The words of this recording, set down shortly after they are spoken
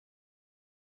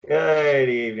Good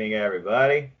evening,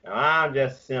 everybody. I'm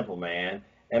just Simple Man,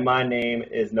 and my name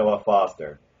is Noah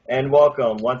Foster. And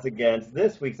welcome once again to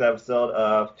this week's episode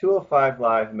of 205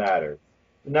 Live Matters.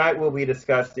 Tonight we'll be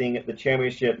discussing the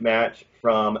championship match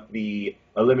from the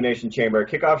Elimination Chamber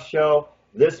kickoff show,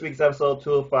 this week's episode of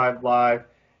 205 Live,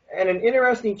 and an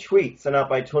interesting tweet sent out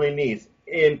by Tony Nese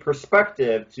in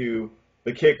perspective to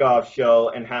the kickoff show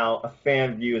and how a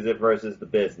fan views it versus the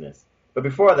business. But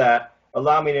before that,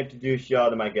 allow me to introduce y'all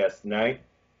to my guest tonight.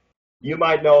 You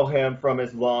might know him from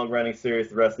his long-running series,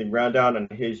 The Wrestling Rundown, on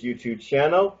his YouTube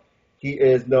channel. He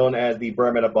is known as the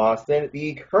Birdman of Boston,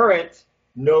 the current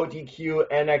No DQ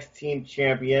NXT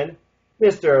champion,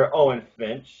 Mr. Owen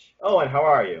Finch. Owen, how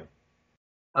are you?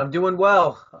 I'm doing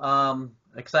well.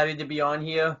 Excited to be on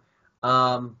here.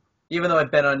 Even though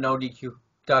I've been on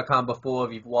NoDQ.com before,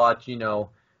 if you've watched,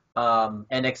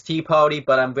 NXT Party,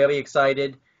 but I'm very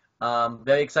excited.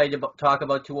 Very excited to talk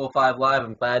about 205 Live.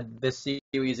 I'm glad this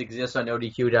series exists on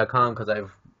NoDQ.com because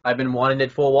I've been wanting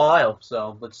it for a while.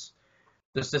 So let's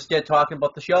just get talking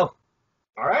about the show.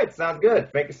 All right, sounds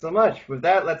good. Thank you so much. With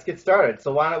that, let's get started.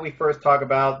 So why don't we first talk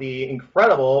about the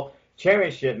incredible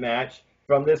championship match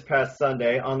from this past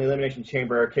Sunday on the Elimination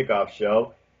Chamber kickoff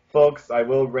show. Folks, I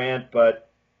will rant, but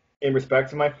in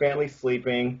respect to my family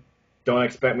sleeping, don't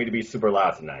expect me to be super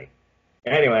loud tonight.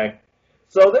 Anyway,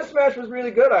 so this match was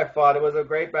really good, I thought. It was a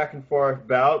great back and forth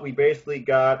bout. We basically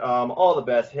got all the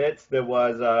best hits. There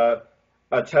was a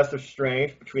test of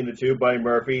strength between the two. Buddy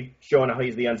Murphy showing how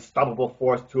he's the unstoppable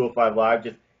force 205 Live,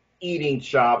 just eating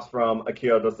chops from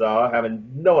Akira Tozawa, having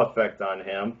no effect on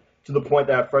him, to the point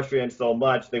that frustrated him so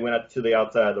much they went up to the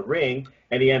outside of the ring,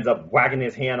 and he ends up whacking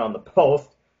his hand on the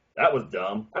post. That was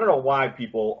dumb. I don't know why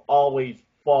people always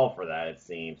fall for that, it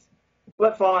seems.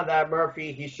 But following that,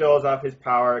 Murphy, he shows off his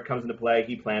power. It comes into play.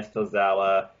 He plants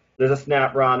Tozawa. There's a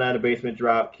snap Rana and a basement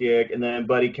drop kick, and then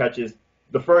Buddy catches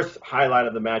the first highlight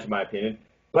of the match, in my opinion.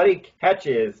 Buddy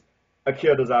catches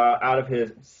Akira Tozawa out of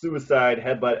his suicide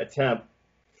headbutt attempt.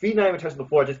 Feet not even touching the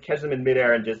floor, just catches him in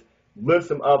midair and just lifts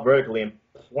him up vertically and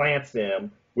plants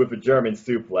him with a German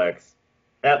suplex.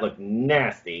 That looked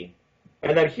nasty.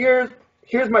 And then here's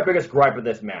my biggest gripe with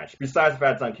this match, besides the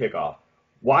fact it's on kickoff.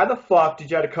 Why the fuck did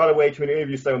you have to cut away to an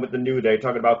interview segment with the New Day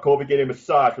talking about Kobe getting a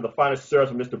massage for the finest service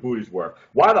of Mr. Booty's work?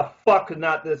 Why the fuck could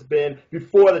not this been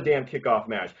before the damn kickoff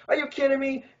match? Are you kidding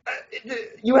me?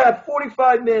 You had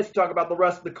 45 minutes to talk about the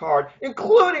rest of the card,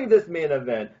 including this main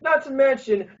event. Not to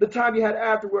mention the time you had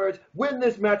afterwards when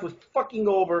this match was fucking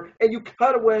over and you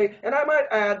cut away. And I might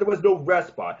add, there was no rest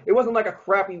spot. It wasn't like a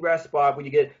crappy rest spot where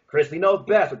you get Chrisley Knows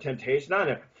Best or Temptation on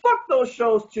there. Fuck those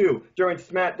shows too during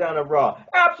SmackDown and Raw.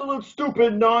 Absolute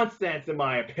stupid nonsense, in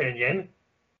my opinion.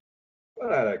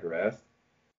 But I digress.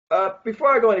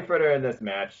 Before I go any further in this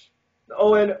match,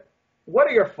 Owen, what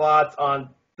are your thoughts on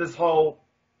this whole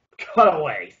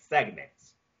cutaway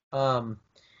segments? Um,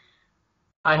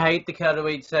 I hate the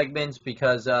cutaway segments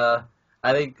because I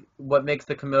think what makes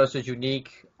the commercials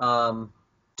unique,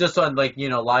 just on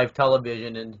live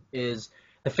television, and is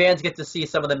the fans get to see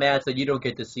some of the match that you don't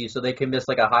get to see, so they can miss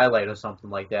like a highlight or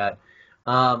something like that.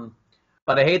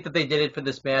 But I hate that they did it for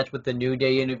this match with the New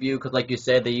Day interview because, like you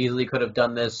said, they easily could have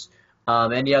done this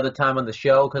any other time on the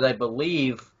show because I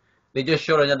believe they just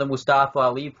showed another Mustafa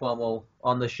Ali promo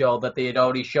on the show that they had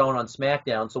already shown on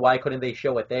SmackDown, so why couldn't they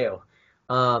show it there?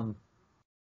 Um,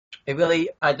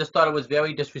 I just thought it was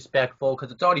very disrespectful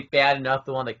because it's already bad enough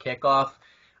on the kickoff.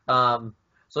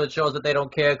 So it shows that they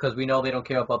don't care because we know they don't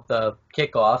care about the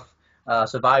kickoff.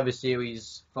 Survivor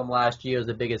Series from last year is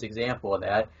the biggest example of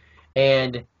that.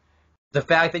 And the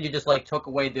fact that you just took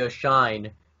away their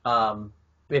shine,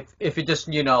 if you just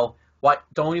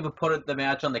don't even put the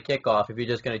match on the kickoff if you're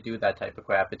just gonna do that type of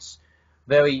crap.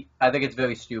 I think it's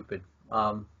very stupid.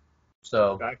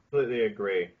 So I completely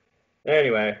agree.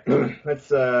 Anyway, let's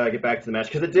get back to the match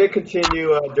because it did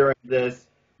continue during this,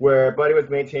 where Buddy was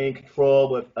maintaining control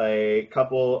with a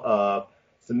couple of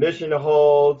submission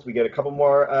holds. We get a couple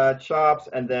more chops,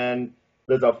 and then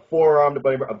there's a forearm to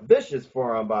Buddy Murphy, a vicious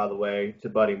forearm, by the way, to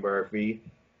Buddy Murphy.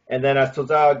 And then as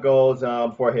Tozawa goes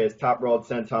for his top rolled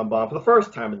senton bomb for the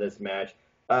first time in this match,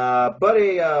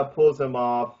 Buddy pulls him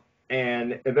off,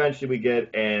 and eventually we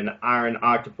get an Iron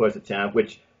Octopus attempt,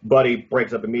 which Buddy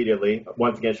breaks up immediately,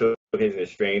 once again showcasing his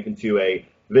strength into a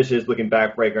vicious-looking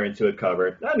backbreaker into a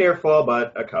cover. Not near fall,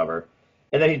 but a cover.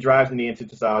 And then he drives the knee into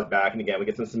Tozawa's back, and again, we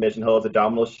get some submission holds,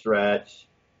 abdominal stretch.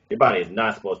 Your body is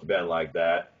not supposed to bend like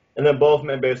that. And then both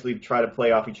men basically try to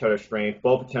play off each other's strength,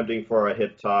 both attempting for a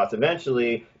hip toss.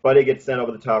 Eventually, Buddy gets sent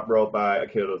over the top rope by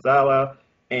Akira Tozawa,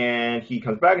 and he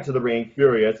comes back into the ring,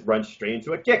 furious, runs straight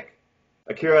into a kick.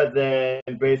 Akira then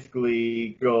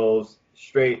basically goes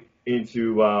straight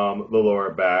into the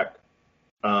lower back,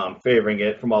 favoring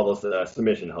it from all those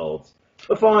submission holds.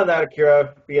 But following that,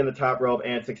 Akira, being the top rope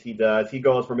antics he does, he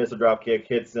goes for missile drop kick,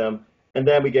 hits him, and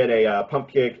then we get a pump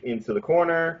kick into the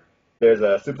corner. There's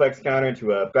a suplex counter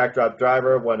into a backdrop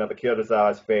driver, one of Akira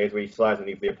Tozawa's face, where he slides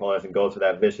underneath the opponents and goes for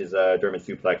that vicious German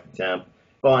suplex attempt.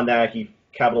 Following that, he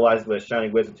capitalizes with a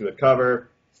Shining Wizard to a cover.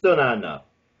 Still not enough.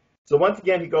 So once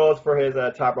again, he goes for his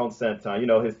top rope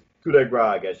senton, his coup de grace,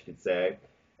 I guess you could say.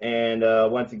 And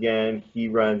once again, he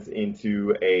runs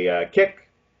into a kick.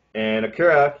 And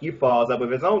Akira, he follows up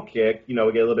with his own kick. We get a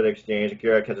little bit of exchange.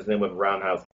 Akira catches him with a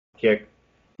roundhouse kick.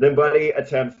 Then Buddy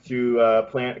attempts to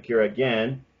plant Akira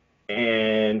again.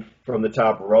 And from the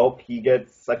top rope, he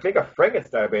gets, I think, a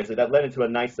Frankenstein, basically. That led into a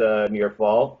nice near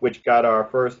fall, which got our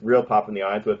first real pop in the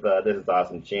eyes with This Is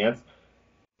Awesome chance.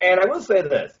 And I will say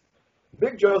this.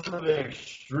 Big Joe's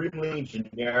extremely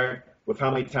generic with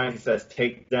how many times he says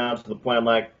takedown to the point I'm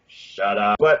like, shut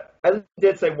up. But I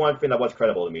did say one thing that was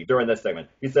credible to me during this segment.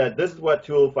 He said, this is what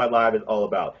 205 Live is all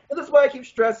about. And this is why I keep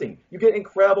stressing. You get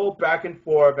incredible back and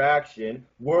forth action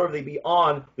worthy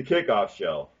beyond the kickoff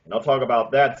show. And I'll talk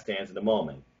about that stance in a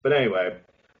moment. But anyway,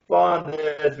 following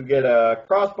this, we get a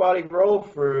crossbody roll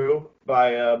through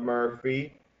by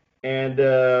Murphy. And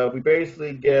we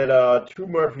basically get two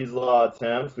Murphy's Law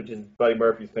attempts, which is Buddy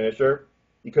Murphy's finisher.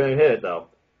 He couldn't hit it, though.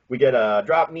 We get a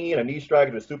drop knee and a knee strike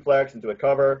into a suplex into a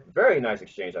cover. Very nice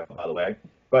exchange, by the way.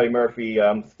 Buddy Murphy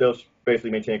still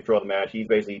basically maintaining control of the match. He's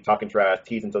basically talking trash,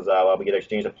 teasing Tozawa. We get an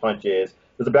exchange of punches.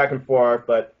 There's a back and forth,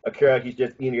 but Akira, he's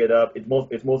just eating it up. It's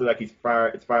mostly like it's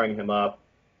firing him up.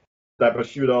 That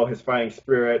prosciutto, his fighting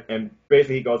spirit, and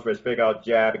basically he goes for his fake-out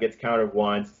jab. It gets countered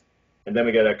once. And then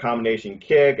we get a combination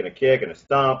kick and a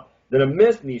stomp. Then a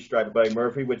missed knee strike by Buddy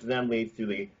Murphy, which then leads to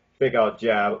the fake-out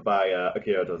jab by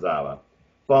Akira Tozawa.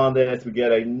 Following this, we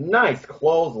get a nice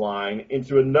clothesline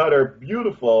into another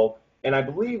beautiful, and I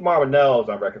believe Marwanello is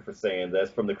on record for saying this,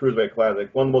 from the Cruiserweight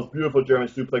Classic, one of the most beautiful German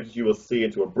suplexes you will see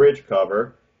into a bridge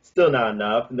cover. Still not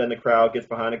enough. And then the crowd gets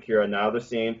behind Akira. Now they're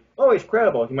saying, oh, he's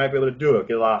credible. He might be able to do it.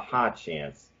 Get a lot of hot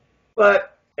chance.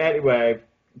 But anyway,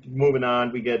 moving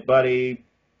on, we get Buddy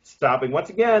stopping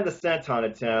once again the senton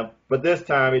attempt, but this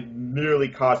time it nearly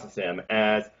costs him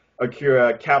as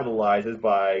Akira capitalizes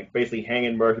by basically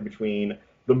hanging Murphy between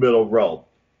the middle rope.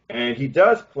 And he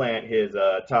does plant his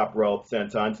top rope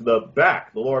senton to the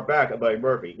lower back of Buddy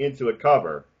Murphy into a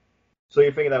cover. So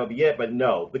you're thinking that would be it, but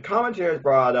no. The commentators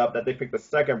brought up that they think the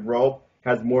second rope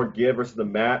has more give versus the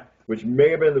mat, which may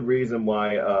have been the reason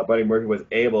why Buddy Murphy was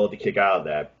able to kick out of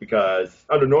that, because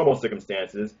under normal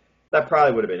circumstances, that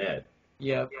probably would have been it.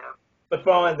 Yeah. But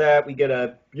following that, we get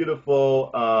a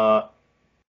beautiful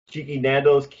cheeky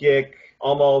Nando's kick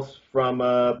almost from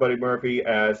Buddy Murphy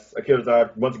as Akira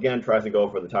Tozawa once again tries to go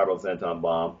for the top rope senton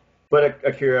bomb. But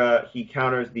Akira, he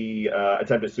counters the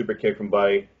attempted super kick from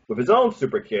Buddy with his own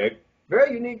super kick,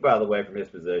 very unique, by the way, from his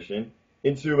position,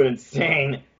 into an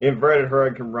insane inverted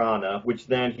Hurricane Rana, which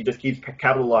then he just keeps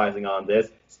capitalizing on this,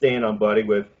 staying on Buddy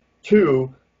with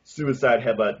two suicide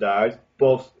headbutt dives,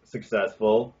 both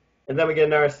successful. And then we get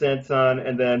another senton,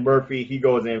 and then Murphy, he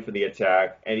goes in for the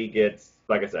attack, and he gets,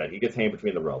 like I said, he gets hanged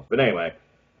between the ropes. But anyway,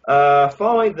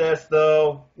 following this,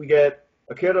 though, we get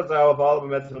Akira Tozawa with all the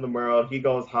momentum in the world. He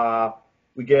goes ha.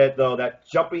 We get, though, that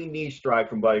jumping knee strike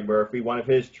from Buddy Murphy, one of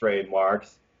his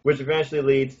trademarks, which eventually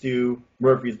leads to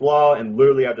Murphy's Law, and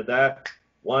literally after that,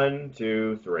 1,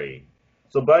 2, 3.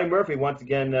 So Buddy Murphy once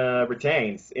again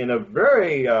retains in a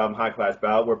very high-class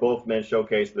bout where both men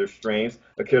showcase their strengths.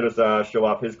 Akira Tozawa show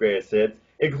off his greatest hits,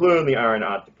 including the Iron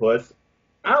Octopus.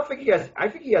 I think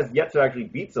he has yet to actually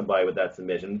beat somebody with that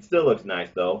submission. It still looks nice,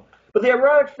 though. But the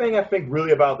ironic thing I think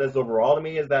really about this overall to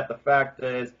me is that the fact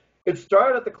is it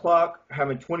started at the clock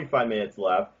having 25 minutes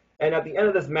left, and at the end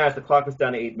of this match, the clock was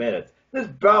down to 8 minutes. This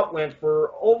bout went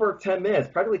for over 10 minutes,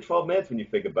 practically 12 minutes when you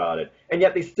think about it. And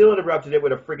yet they still interrupted it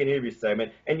with a freaking interview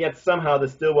segment, and yet somehow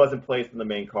this still wasn't placed in the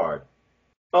main card.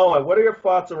 Owen, what are your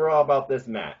thoughts overall about this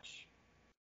match?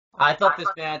 I thought this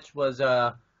match was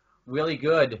really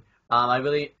good.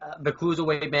 The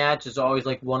Cruiserweight match is always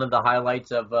like one of the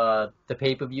highlights of the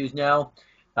pay-per-views now.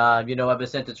 Ever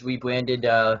since it's rebranded,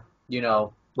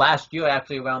 last year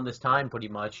actually around this time pretty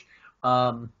much.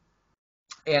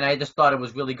 And I just thought it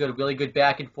was really good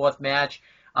back and forth match.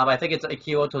 I think it's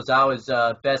Akira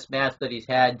Tozawa's best match that he's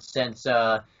had since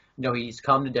he's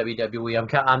come to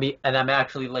WWE. I'm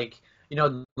actually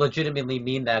legitimately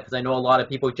mean that, because I know a lot of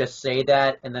people just say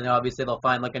that and then obviously they'll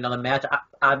find like another match.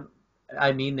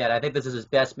 I mean that. I think this is his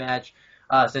best match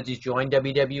since he's joined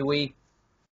WWE.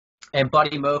 And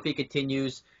Buddy Murphy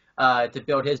continues to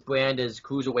build his brand as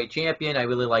Cruiserweight champion. I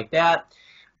really like that.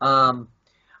 Um,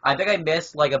 I think I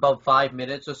missed like about 5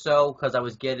 minutes or so because I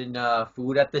was getting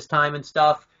food at this time and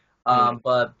stuff. Mm.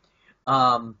 But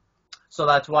um, so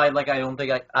that's why like I don't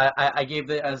think I gave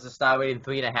it as a star rating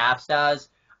 3.5 stars.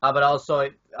 But also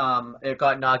it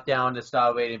got knocked down to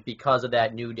star rating because of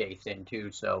that New Day thing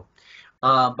too. So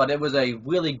but it was a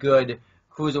really good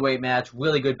cruiserweight match,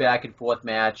 really good back and forth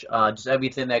match. Just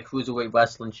everything that cruiserweight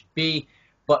wrestling should be.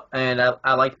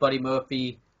 I liked Buddy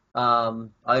Murphy. I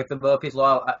liked the Murphy's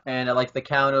Law, and I liked the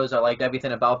counters. I liked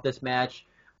everything about this match.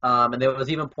 And there was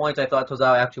even points I thought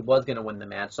Tozawa actually was going to win the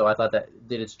match, so I thought that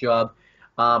did its job.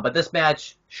 But this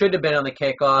match should have been on the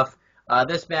kickoff.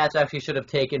 This match actually should have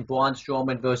taken Braun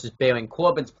Strowman versus Baron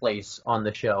Corbin's place on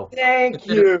the show. Thank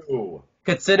you.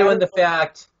 Considering the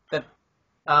fact that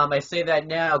I say that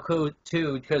now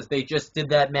too because they just did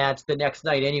that match the next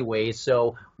night anyway.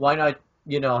 So why not,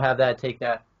 have that take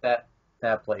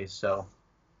that place? So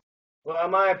Well,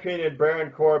 in my opinion,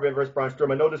 Baron Corbin versus Braun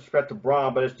Strowman, no disrespect to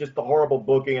Braun, but it's just the horrible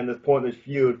booking and this pointless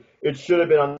feud. It should have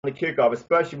been on the kickoff,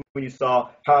 especially when you saw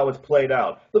how it was played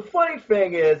out. The funny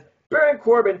thing is, Baron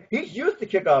Corbin, he's used to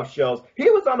kickoff shows. He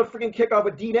was on the freaking kickoff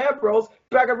with Dean Ambrose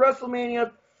back at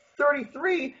WrestleMania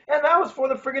 33, and that was for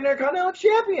the freaking Intercontinental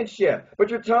Championship.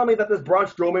 But you're telling me that this Braun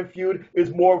Strowman feud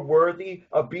is more worthy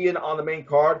of being on the main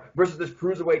card versus this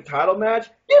Cruiserweight title match?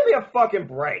 Give me a fucking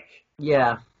break.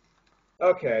 yeah.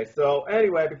 Okay, so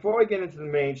anyway, before we get into the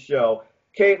main show,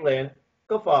 Caitlin,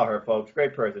 go follow her, folks.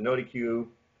 Great person.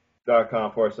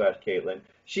 NoDQ.com/Caitlin.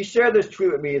 She shared this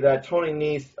tweet with me that Tony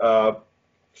Nese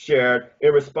shared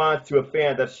in response to a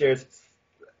fan that shares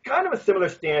kind of a similar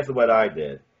stance to what I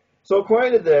did. So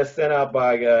according to this, sent out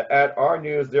by at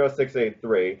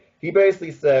rnews0683, he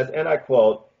basically says, and I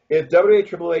quote, if WWE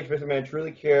Triple H Vince McMahon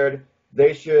truly cared,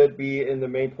 they should be in the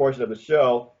main portion of the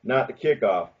show, not the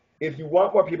kickoff. If you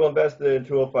want more people invested in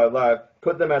 205 Live,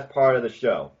 put them as part of the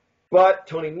show. But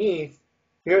Tony Nese,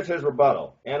 here's his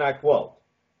rebuttal, and I quote,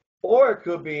 or it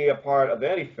could be a part of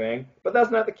anything, but that's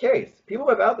not the case. People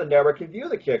without the network can view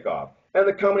the kickoff, and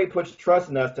the company puts trust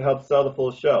in us to help sell the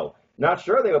full show. Not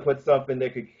sure they would put something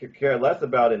they could care less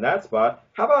about in that spot.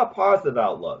 How about a positive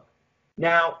outlook?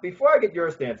 Now, before I get your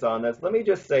stance on this, let me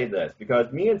just say this,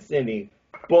 because me and Cindy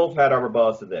both had our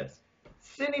rebuttals to this.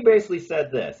 Cindy basically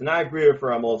said this, and I agree with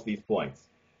her on most of these points.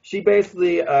 She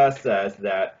basically says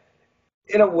that,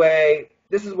 in a way,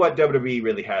 this is what WWE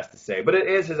really has to say, but it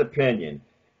is his opinion.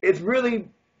 It's really,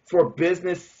 for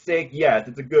business sake, yes,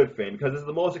 it's a good thing, because it's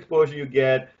the most exposure you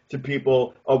get to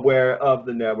people aware of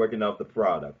the network and of the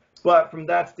product. But from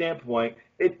that standpoint,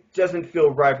 it doesn't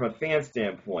feel right from a fan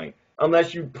standpoint,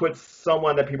 unless you put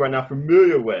someone that people are not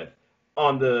familiar with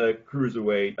on the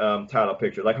Cruiserweight title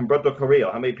picture, like Humberto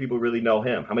Carrillo. How many people really know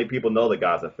him? How many people know the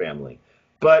Gaza family?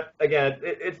 But again,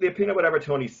 it's the opinion of whatever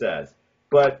Tony says.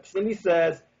 But Cindy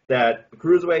says that the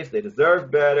Cruiserweights, they deserve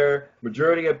better.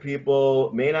 Majority of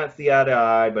people may not see eye to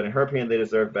eye, but in her opinion, they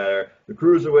deserve better. The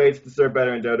Cruiserweights deserve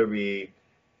better in WWE.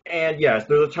 And yes,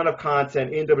 there's a ton of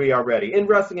content in WWE already, in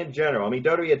wrestling in general. I mean,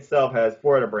 WWE itself has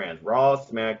 4 other brands: Raw,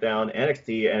 SmackDown,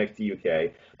 NXT, NXT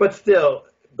UK. But still,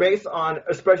 based on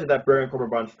especially that Baron Corbin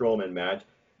Braun Strowman match,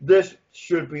 this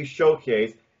should be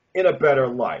showcased in a better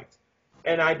light.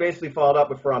 And I basically followed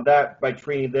up with her on that by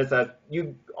treating this as,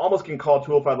 you almost can call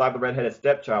 205 Live the redheaded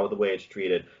stepchild with the way it's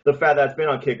treated. The fact that it's been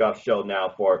on Kickoff Show now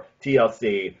for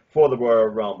TLC, for the Royal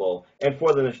Rumble, and for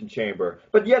the Elimination Chamber.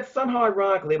 But yet, somehow,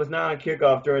 ironically, it was not on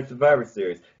Kickoff during Survivor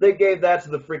Series. They gave that to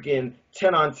the freaking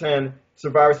 10-on-10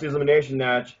 Survivor Series elimination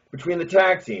match between the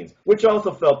tag teams, which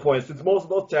also felt pointless since most of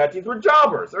those tag teams were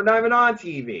jobbers or not even on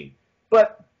TV.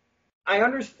 But I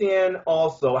understand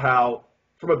also how,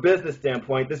 from a business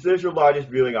standpoint, this is your largest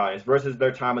viewing audience versus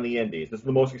their time on the indies. This is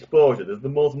the most exposure. This is the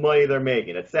most money they're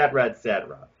making, etc.,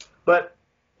 etc. But,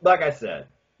 like I said,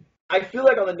 I feel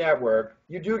like on the network,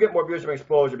 you do get more viewership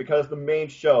exposure because it's the main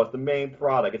show, it's the main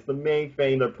product, it's the main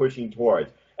thing they're pushing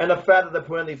towards. And the fact that they're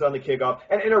putting these on the kickoff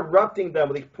and interrupting them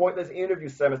with these pointless interview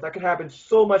segments that could happen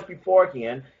so much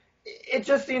beforehand, it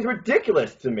just seems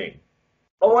ridiculous to me.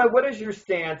 Owen, what is your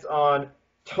stance on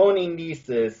Tony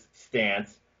Nese's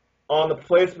stance on the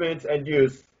placement and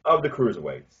use of the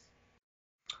Cruiserweights?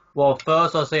 Well,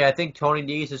 first I'll say I think Tony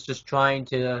Nese is just trying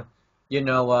to,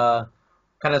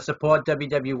 kind of support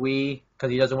WWE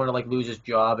because he doesn't want to like lose his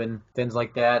job and things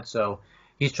like that. So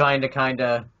he's trying to kind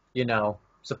of,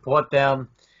 support them.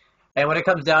 And when it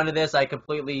comes down to this, I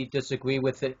completely disagree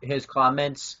with his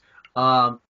comments.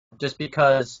 Just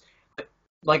because,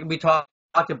 like we talked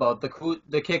about, the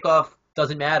kickoff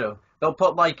doesn't matter. They'll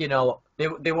put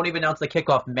they won't even announce the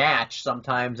kickoff match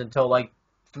sometimes until like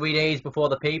 3 days before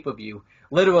the pay-per-view.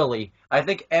 Literally, I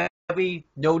think every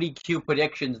no DQ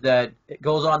predictions that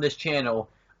goes on this channel,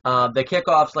 the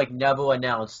kickoff's like never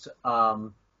announced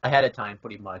ahead of time,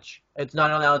 pretty much. It's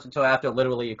not announced until after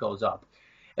literally it goes up.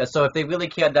 And so if they really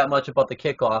cared that much about the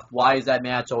kickoff, why is that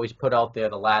match always put out there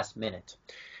the last minute?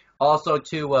 Also,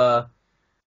 to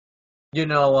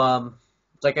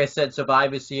like I said,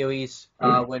 Survivor Series,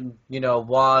 when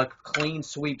Raw clean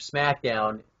sweep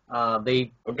SmackDown,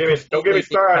 they Don't get me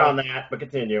started on that, but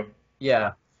continue.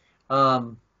 Yeah.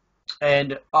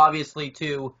 And obviously,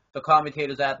 too, the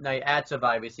commentators that night at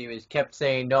Survivor Series kept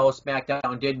saying, no,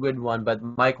 SmackDown did win one, but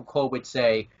Michael Cole would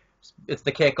say, it's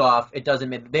the kickoff. It doesn't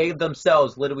matter. They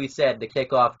themselves literally said the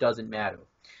kickoff doesn't matter.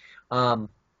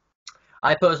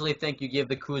 I personally think you give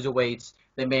the Cruiserweights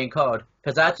the main card,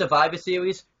 because at Survivor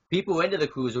Series, people were into the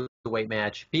Cruiserweight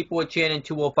match. People were chanting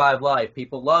 205 Live.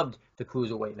 People loved the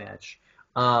Cruiserweight match.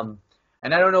 And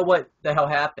I don't know what the hell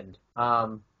happened.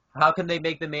 How can they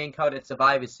make the main card at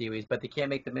Survivor Series, but they can't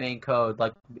make the main card,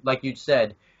 like you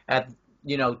said, at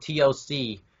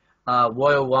TLC,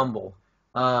 Royal Rumble,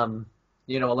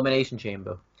 Elimination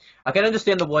Chamber? I can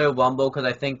understand the Royal Rumble because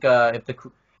I think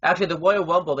the Royal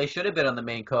Rumble, they should have been on the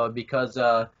main card because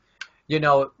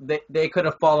they could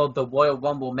have followed the Royal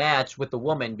Rumble match with the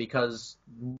woman, because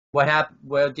what happened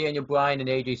where Daniel Bryan and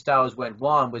AJ Styles went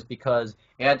wrong was because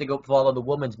it had to go follow the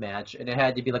women's match, and it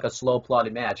had to be like a slow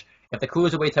plotted match. If the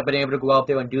Cruiserweights had been able to go out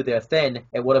there and do their thing,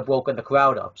 it would have woken the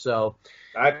crowd up. So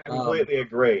I completely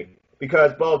agree,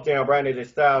 because both Daniel Bryan and AJ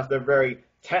Styles, they're very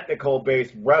technical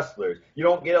based wrestlers. You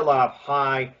don't get a lot of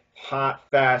high, hot,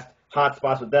 fast hot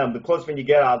spots with them. The closest thing you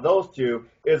get out of those two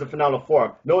is a phenomenal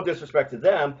form. No disrespect to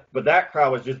them, but that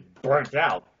crowd was just burnt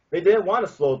out. They didn't want a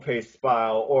slow-paced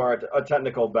style or a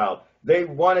technical bout. They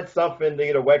wanted something to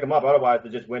either wake them up, otherwise they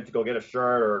just went to go get a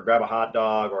shirt or grab a hot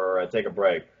dog or take a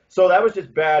break. So that was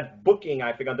just bad booking,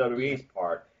 I think, on WWE's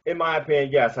part. In my opinion,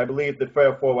 yes, I believe the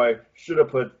Fatal 4-Way should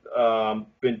have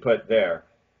been put there.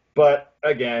 But,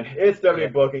 again, it's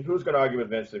WWE booking. Who's going to argue with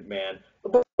Vince McMahon?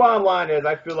 The bottom line is,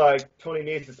 I feel like Tony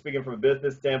Nese is speaking from a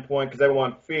business standpoint because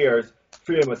everyone fears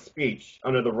freedom of speech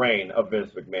under the reign of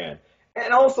Vince McMahon.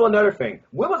 And also another thing,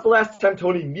 when was the last time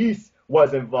Tony Nese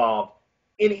was involved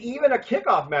in even a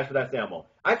kickoff match for that animal?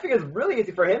 I think it's really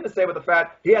easy for him to say with the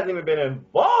fact he hasn't even been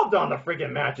involved on the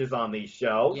freaking matches on these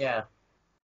shows. Yeah.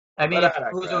 I mean,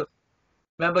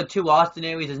 remember, too, Austin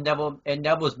Aries and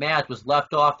Neville's match was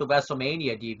left off the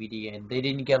WrestleMania DVD, and they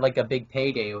didn't get like a big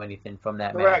payday or anything from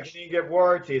that match. Correct. They didn't get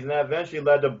royalties, and that eventually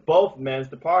led to both men's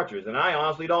departures, and I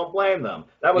honestly don't blame them.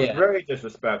 That was very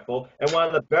disrespectful, and one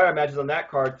of the better matches on that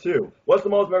card, too. What's the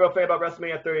most memorable thing about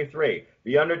WrestleMania 33?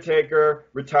 The Undertaker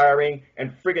retiring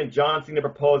and friggin' John Cena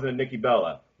proposing to Nikki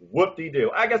Bella. Whoop-de-doo.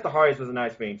 I guess the Hardys was a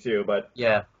nice thing, too, but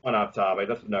on off topic.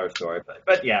 That's another story.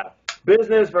 But yeah,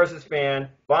 business versus fan,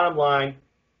 bottom line,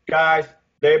 guys,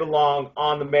 they belong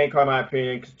on the main card, in my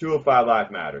opinion, because 205 Live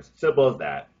matters. Simple as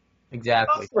that.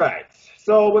 Exactly. All right.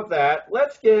 So with that,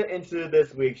 let's get into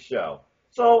this week's show.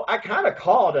 So I kind of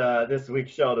called this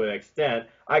week's show to an extent.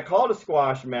 I called a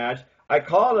squash match. I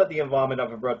called it the involvement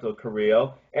of Alberto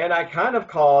Carrillo. And I kind of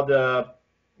called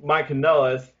Mike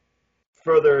Kanellis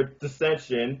further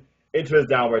dissension into his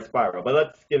downward spiral. But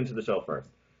let's get into the show first.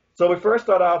 So we first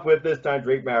start off with this time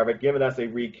Drake Maverick giving us a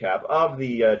recap of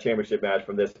the championship match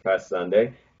from this past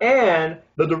Sunday and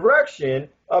the direction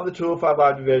of the 205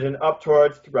 Live division up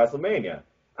towards WrestleMania.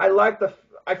 I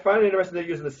find it interesting they're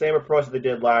using the same approach that they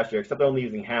did last year, except they're only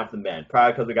using half the men,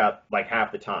 probably because we got like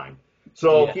half the time.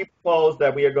 So he proposed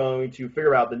that we are going to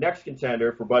figure out the next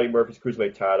contender for Buddy Murphy's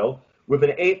Cruiserweight title with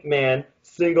an 8-man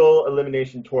single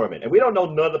elimination tournament. And we don't know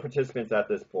none of the participants at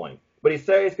this point. But he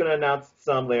said he's going to announce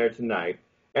some later tonight.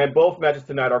 And both matches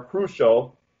tonight are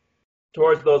crucial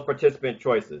towards those participant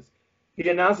choices. He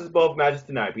announces both matches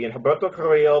tonight, being Alberto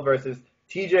Carrillo versus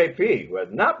TJP, who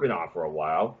has not been on for a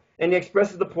while. And he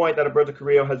expresses the point that Alberto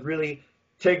Carrillo has really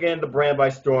taken the brand by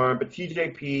storm, but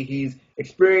TJP, he's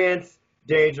experienced,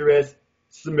 dangerous,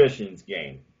 submissions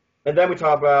game. And then we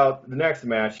talk about the next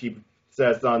match he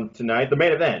says on tonight, the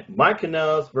main event, Mike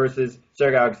Kanellis versus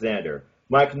Cedric Alexander.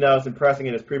 Mike Kanellis impressing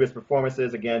in his previous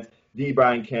performances against D.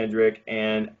 Brian Kendrick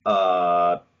and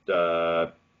I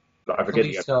forget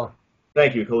Kalisto.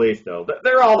 Thank you, Kalisto.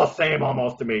 They're all the same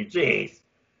almost to me. Jeez.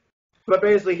 But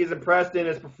basically, he's impressed in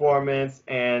his performance,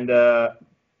 and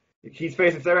he's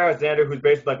facing Cedric Alexander, who's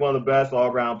basically like one of the best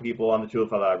all-around people on the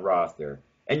 205 Live roster.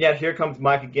 And yet here comes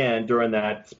Mike again during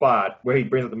that spot where he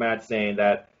brings up the match saying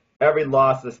that every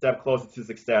loss is a step closer to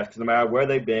success because no matter where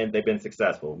they've been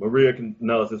successful. Maria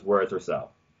Kanellis' words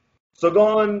herself. So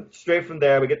going straight from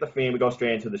there, we get the Fiend, we go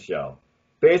straight into the show.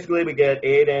 Basically, we get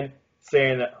Aiden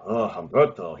saying that, oh,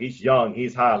 Humberto, he's young,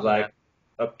 he's hot. Like,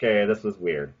 okay, this was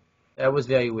weird. That was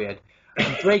very weird.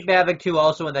 Drake Maverick too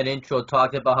also in that intro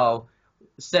talked about how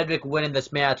Cedric winning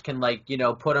this match can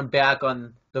put him back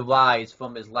on the rise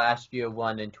from his last year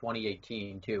run in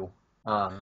 2018 too.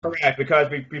 Correct, because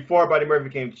before Buddy Murphy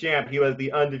became champ, he was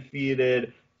the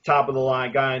undefeated top of the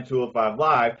line guy in 205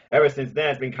 Live. Ever since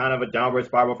then, it's been kind of a downward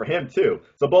spiral for him too.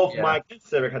 So both Yeah. Mike and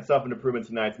Cedric had suffered improvement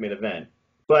tonight's main event.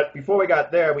 But before we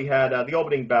got there, we had the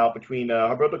opening bout between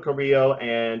Humberto Carrillo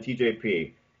and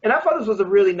TJP. And I thought this was a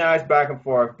really nice back and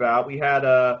forth bout. We had,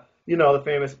 the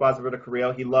famous spots of Humberto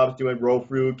Carrillo. He loves doing roll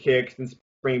through kicks and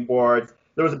springboards.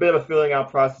 There was a bit of a filling out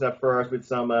process at first with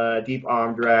some deep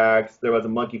arm drags. There was a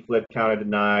monkey flip counter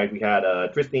denied. We had a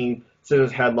twisting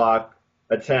scissors headlock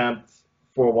attempt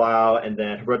for a while, and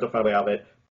then Humberto found a way out of it.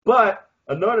 But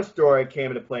another story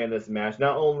came into play in this match,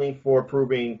 not only for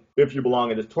proving if you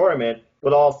belong in this tournament,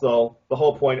 but also the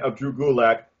whole point of Drew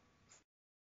Gulak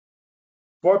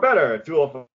for a better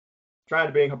 205, trying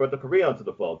to bring Humberto Carrillo into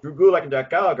the fold. Drew Gulak and Jack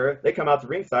Gallagher, they come out to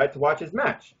ringside to watch his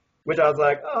match, which I was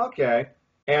like, oh, okay.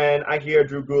 And I hear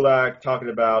Drew Gulak talking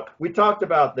about, we talked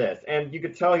about this, and you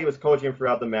could tell he was coaching him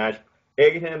throughout the match,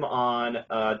 egging him on,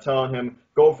 telling him,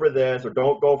 go for this or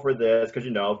don't go for this, because,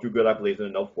 Drew Gulak believes in a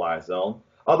no-fly zone.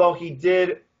 Although he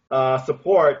did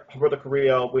support Humberto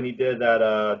Carrillo when he did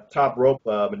that top rope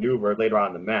maneuver later on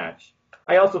in the match.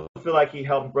 I also feel like he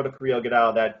helped Humberto Carrillo get out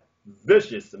of that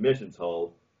vicious submissions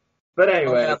hold. But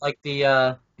anyway. Yeah, like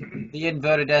the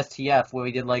inverted STF where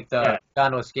he did the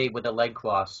Gano escape with the leg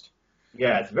crossed.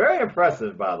 Yeah, it's very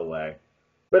impressive, by the way.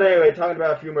 But anyway, talking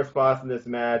about a few more spots in this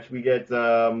match, we get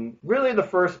really the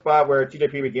first spot where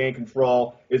TJP regained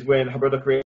control is when Humberto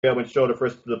Carrillo went shoulder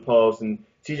first to the post, and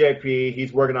TJP,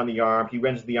 he's working on the arm, he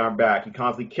wrenches the arm back, he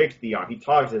constantly kicks the arm, he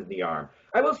targets the arm.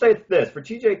 I will say this, for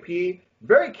TJP,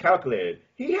 very calculated.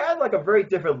 He had a very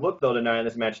different look though tonight in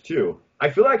this match too. I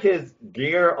feel like his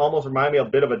gear almost reminded me a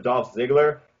bit of a Dolph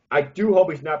Ziggler. I do hope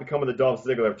he's not becoming the Dolph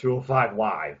Ziggler of 205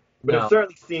 Live. But No. It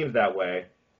certainly seems that way.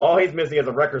 All he's missing is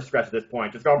a record scratch at this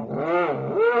point. Just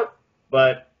going,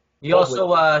 but he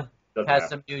also has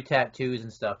some some new tattoos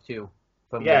and stuff too.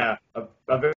 A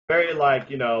very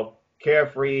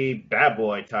carefree bad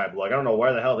boy type look. I don't know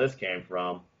where the hell this came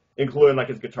from, including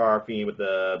his guitar theme with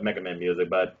the Mega Man music.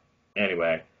 But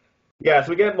anyway, yeah. So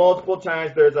we get multiple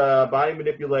times. There's a body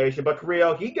manipulation, but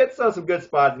Carrillo he gets some good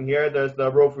spots in here. There's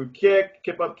the roll through kick,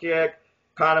 kip up kick.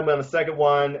 Caught him on the second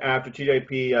one after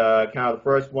TJP counted the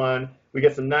first one. We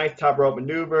get some nice top rope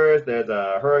maneuvers. There's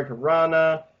a Hurricane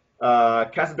Rana.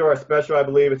 Casadora Special, I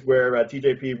believe, is where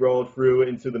TJP rolled through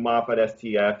into the modified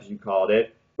STF, as you called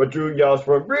it. But Drew yells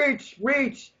for reach,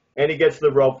 reach, and he gets to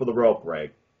the rope for the rope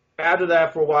break. After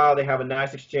that, for a while, they have a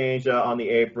nice exchange on the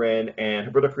apron, and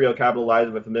Humberto Carrillo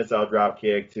capitalizes with a missile drop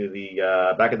kick to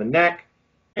the back of the neck.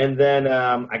 And then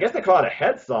I guess they call it a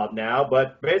head salt now,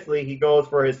 but basically he goes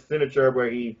for his signature where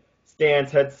he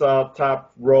stands head salt,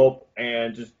 top rope,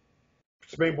 and just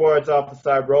springboards off the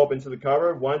side rope into the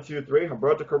cover. 1, 2, 3.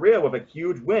 Humberto Carrillo with a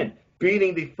huge win,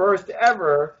 beating the first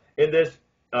ever in this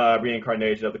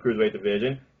reincarnation of the Cruiserweight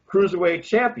division, Cruiserweight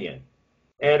champion.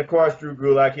 And of course, Drew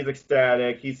Gulak, he's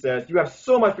ecstatic. He says, you have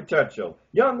so much potential.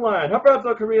 Young lion,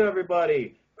 Humberto Carrillo,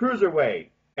 everybody. Cruiserweight.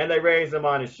 And they raise him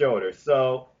on his shoulders.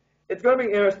 So it's going to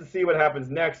be interesting to see what happens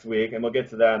next week, and we'll get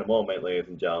to that in a moment, ladies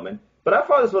and gentlemen. But I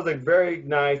thought this was a very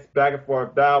nice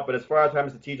back-and-forth bout, but as far as what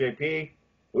happens to TJP,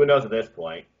 who knows at this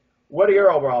point? What are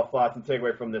your overall thoughts and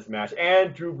takeaway from this match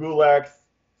and Drew Gulak's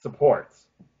supports?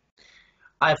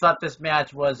 I thought this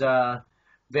match was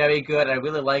very good. I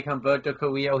really like Humberto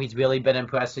Carrillo. He's really been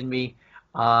impressing me,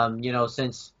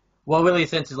 since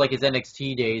his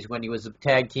NXT days when he was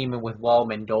tag teaming with Wall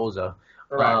Mendoza.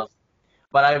 Right.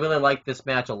 But I really liked this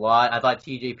match a lot. I thought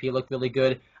TJP looked really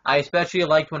good. I especially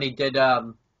liked when he did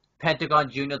Pentagon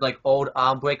Jr.'s old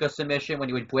arm breaker submission when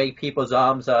he would break people's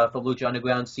arms for Lucha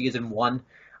Underground Season 1.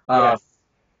 Yes.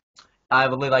 I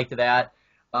really liked that.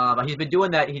 He's been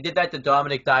doing that. He did that to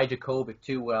Dominic Dijakovic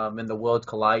too in the Worlds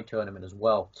Collide tournament as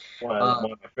well. One of my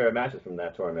favorite matches from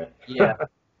that tournament. Yeah.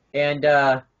 And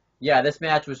this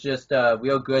match was just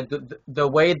real good. The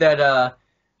way that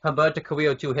Humberto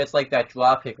Carrillo too hits that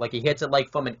drop kick, he hits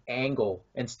it from an angle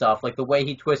and stuff. The way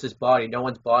he twists his body, no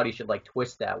one's body should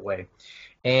twist that way.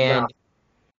 And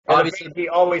obviously he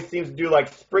always seems to do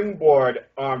springboard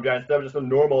arm drag instead of just a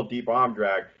normal deep arm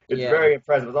drag. It's very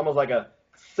impressive. It's almost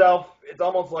it's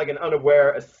almost like an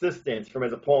unaware assistance from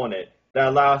his opponent that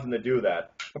allows him to do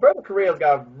that. Humberto Carrillo's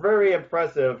got a very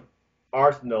impressive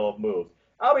arsenal of moves.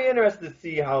 I'll be interested to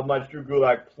see how much Drew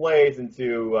Gulak plays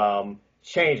into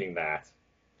changing that.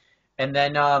 And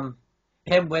then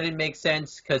him winning makes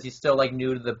sense because he's still like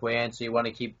new to the brand, so you want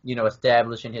to keep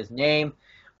establishing his name.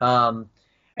 Um,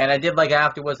 and I did like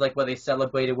afterwards, like where they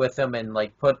celebrated with him and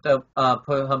like put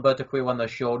Humberto Carrillo on their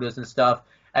shoulders and stuff.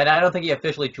 And I don't think he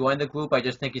officially joined the group. I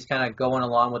just think he's kind of going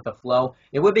along with the flow.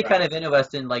 It would be kind of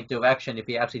interesting, like direction, if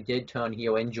he actually did turn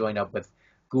heel and join up with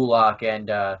Gulak and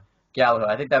Gallagher.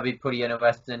 I think that'd be pretty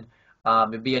interesting.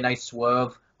 It'd be a nice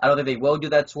swerve. I don't think they will do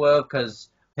that swerve because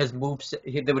his moves,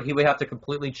 he would have to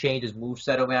completely change his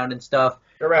moveset around and stuff.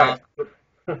 Correct.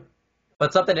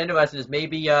 But something interesting is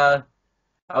maybe I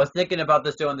was thinking about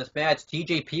this during this match.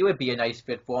 TJP would be a nice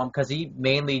fit for him because he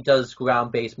mainly does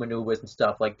ground-based maneuvers and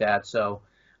stuff like that. So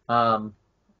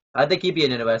I think he'd be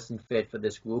an interesting fit for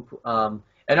this group. And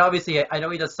obviously, I know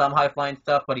he does some high-flying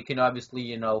stuff, but he can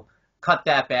obviously, cut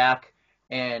that back.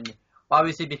 And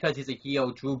obviously, because he's a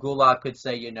heel, Drew Gulak could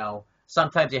say,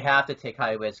 sometimes you have to take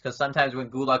high risk because sometimes when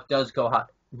Gulak does go high,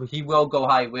 he will go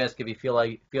high risk if he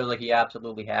feels like he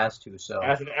absolutely has to. So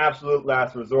as an absolute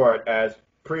last resort, as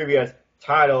previous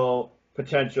title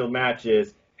potential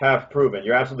matches have proven.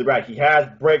 You're absolutely right. He has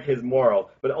break his moral,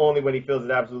 but only when he feels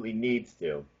it absolutely needs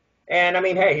to. And I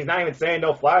mean, hey, he's not even saying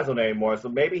no fly zone anymore, so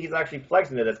maybe he's actually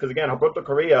flexing to this. Because again, Humberto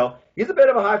Carrillo, he's a bit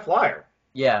of a high flyer.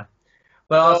 Yeah,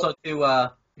 but also too,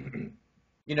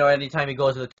 anytime he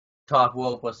goes to the top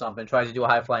rope or something, tries to do a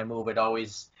high flying move, it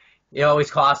always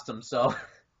costs him. So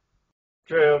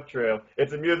True.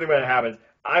 It's amusing when it happens.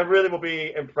 I really will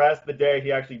be impressed the day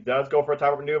he actually does go for a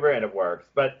top rope maneuver and it works.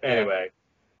 But anyway,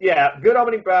 yeah, good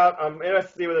opening bout. I'm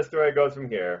interested to see where the story goes from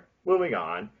here. Moving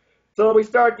on. So we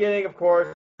start getting, of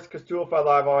course, because 205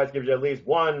 Live always gives you at least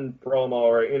one promo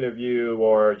or interview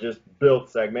or just build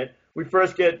segment. We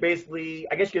first get basically,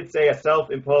 I guess you could say, a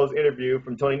self-imposed interview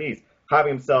from Tony Nese, hyping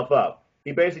himself up.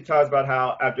 He basically talks about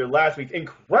how after last week's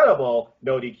incredible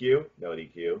no DQ,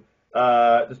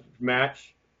 this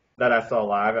match that I saw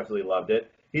live, absolutely loved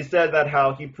it. He said that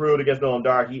how he proved against Nolan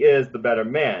Dar he is the better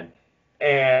man.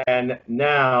 And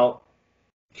now,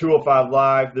 205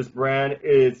 Live, this brand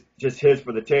is just his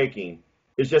for the taking.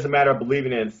 It's just a matter of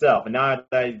believing in himself. And now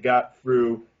that he got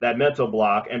through that mental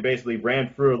block and basically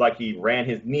ran through like he ran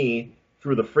his knee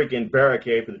through the freaking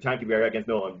barricade for the timekeeping barrier against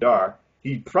Nolan Dar,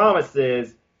 he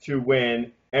promises to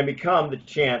win and become the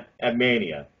champ at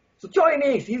Mania. So Tony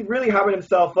Nese, he's really hyping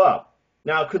himself up.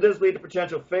 Now, could this lead to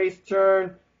potential face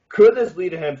turn? Could this lead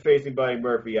to him facing Buddy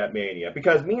Murphy at Mania?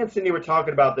 Because me and Cindy were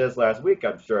talking about this last week,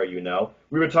 I'm sure you know.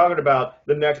 We were talking about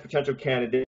the next potential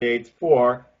candidates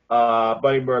for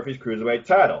Buddy Murphy's Cruiserweight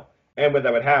title and when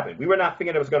that would happen. We were not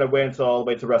thinking it was going to wait until all the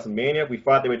way to WrestleMania. We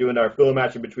thought they were doing our filler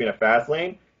match in between a fast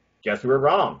lane. Guess we were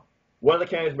wrong. One of the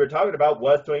candidates we were talking about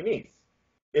was Tony Nese.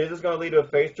 Is this going to lead to a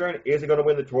face turn? Is he going to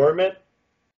win the tournament?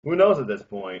 Who knows at this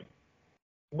point?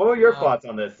 What were your thoughts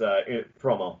on this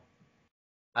promo?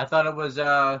 I thought it was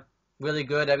really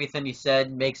good. Everything he said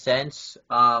makes sense.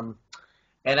 And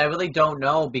I really don't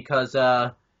know because he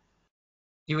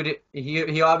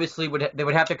obviously they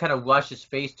would have to kind of rush his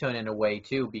face turn in a way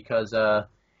too because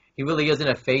he really isn't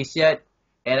a face yet.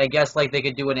 And I guess like they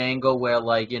could do an angle where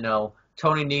like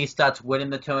Tony Nese starts winning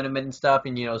the tournament and stuff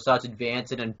and starts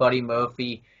advancing and Buddy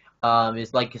Murphy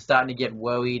is like starting to get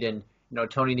worried and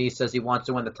Tony Nese says he wants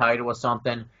to win the title or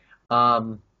something.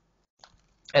 And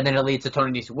then it leads to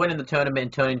Tony Nese winning the tournament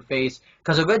and turning face.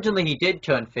 Because originally he did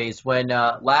turn face when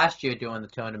last year during the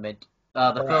tournament,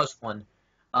 the first one.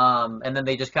 And then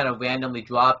they just kind of randomly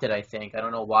dropped it, I think. I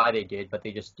don't know why they did, but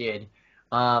they just did.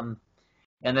 And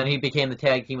then he became the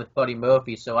tag team with Buddy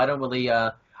Murphy. So I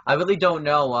really don't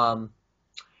know.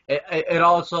 It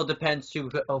also depends to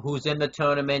who's in the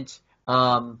tournament.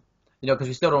 Because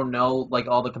we still don't know like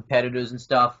all the competitors and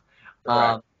stuff.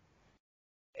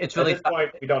 It's really at this point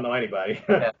we don't know anybody.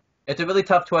 Yeah. It's a really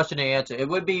tough question to answer. It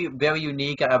would be very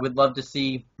unique. I would love to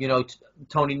see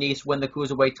Tony Nese win the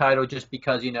Cruiserweight title just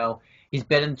because he's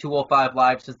been in 205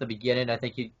 Live since the beginning. I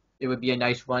think it would be a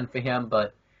nice run for him,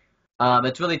 but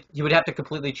it's really he would have to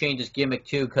completely change his gimmick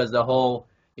too because the whole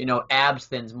abs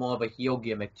thin's more of a heel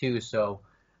gimmick too. So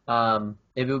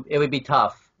it would be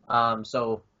tough.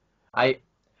 So I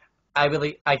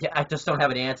just don't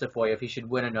have an answer for you if he should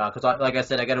win or not because, like I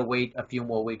said, I got to wait a few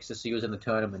more weeks to see who's in the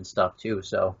tournament and stuff too.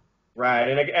 So right,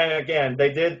 and again,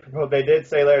 they did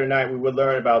say later tonight we would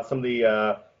learn about some of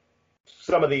the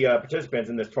participants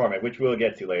in this tournament, which we'll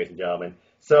get to, ladies and gentlemen.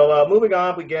 So moving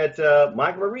on, we get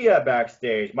Mike Maria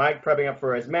backstage. Mike prepping up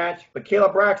for his match, but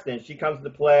Kayla Braxton, she comes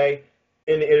into play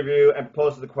in the interview and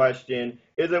proposes the question: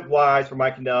 is it wise for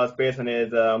Mike Kanellis, based on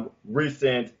his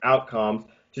recent outcomes,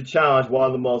 to challenge one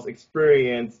of the most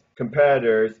experienced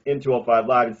competitors in 205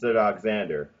 Live instead of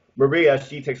Alexander? Maria,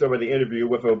 she takes over the interview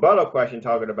with a rebuttal question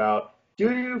talking about,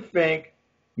 do you think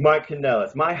Mike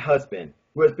Kanellis, my husband,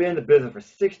 who has been in the business for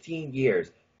 16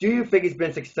 years, do you think he's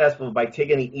been successful by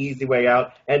taking the easy way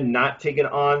out and not taking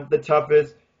on the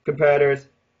toughest competitors?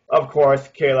 Of course,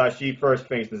 Kayla, she first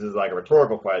thinks this is like a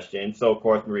rhetorical question. So, of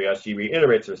course, Maria, she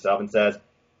reiterates herself and says,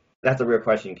 that's a real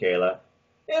question, Kayla.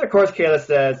 And, of course, Kayla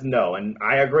says no. And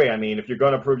I agree. I mean, if you're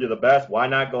going to prove you're the best, why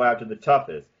not go after the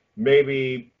toughest?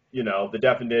 Maybe, the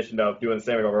definition of doing the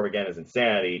same thing over again is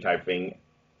insanity type thing.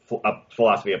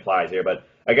 Philosophy applies here, but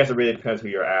I guess it really depends who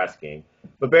you're asking.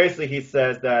 But basically, he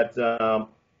says that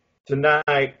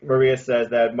tonight, Maria says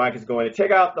that Mike is going to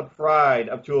take out the pride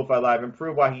of 205 Live and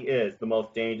prove why he is the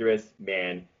most dangerous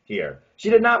man here. She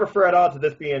did not refer at all to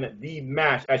this being the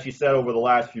match, as she said over the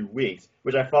last few weeks,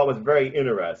 which I thought was very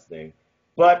interesting.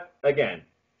 But again,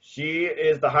 she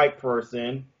is the hype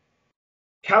person,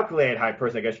 calculated hype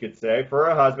person, I guess you could say, for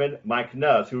her husband, Mike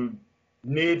Nubbs, who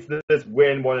needs this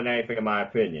win more than anything, in my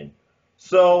opinion.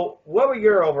 So, what were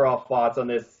your overall thoughts on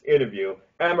this interview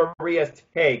and Maria's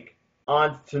take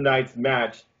on tonight's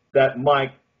match that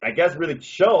Mike, I guess, really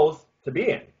chose to be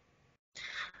in?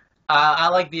 I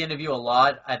like the interview a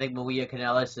lot. I think Maria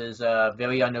Kanellis is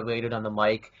very underrated on the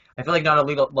mic. I feel like not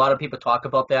a lot of people talk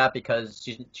about that because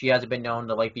she hasn't been known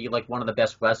to be one of the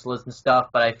best wrestlers and stuff.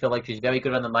 But I feel like she's very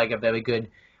good on the mic, a very good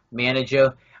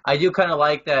manager. I do kind of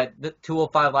like that the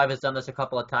 205 Live has done this a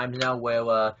couple of times now,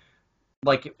 where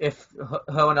if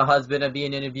her and her husband are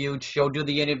being interviewed, she'll do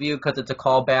the interview because it's a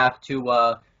callback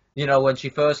to when she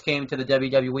first came to the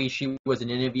WWE, she was an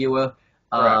interviewer.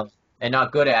 Right. And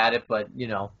not good at it, but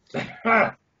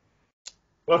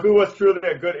Well, who was truly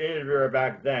a good interviewer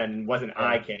back then wasn't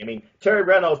eye candy. I mean, Terry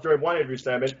Reynolds during one interview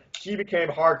segment, she became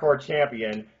hardcore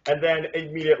champion and then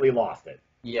immediately lost it.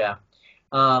 Yeah.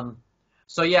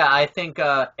 So yeah, I think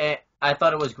I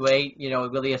thought it was great. It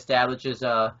really establishes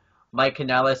Mike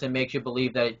Kanellis and makes you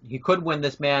believe that he could win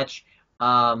this match.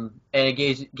 And it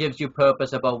gives you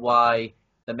purpose about why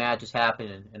the match is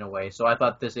happening in a way. So I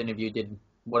thought this interview did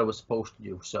what it was supposed to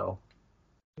do. So.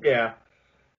 Yeah.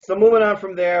 So moving on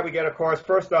from there, we get, of course,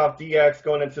 first off, DX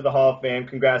going into the Hall of Fame.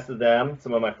 Congrats to them.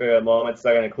 Some of my favorite moments.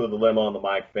 I'm going to include the limo and the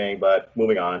mic thing, but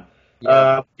moving on.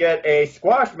 Yeah. Get a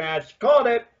squash match. Called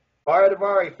it. Arya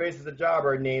Daivari faces a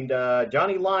jobber named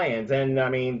Johnny Lyons. And, I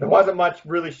mean, there wasn't much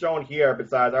really shown here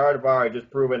besides Arya Daivari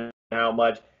just proving how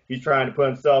much he's trying to put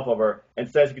himself over and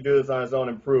says he can do this on his own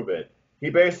and prove it. He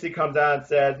basically comes out and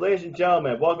says, ladies and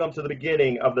gentlemen, welcome to the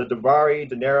beginning of the Daivari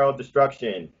Dinero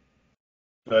destruction.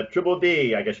 The Triple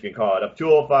D, I guess you can call it, of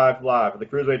 205 Live for the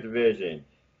Cruiserweight division,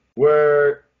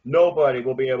 where nobody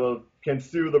can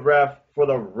sue the ref for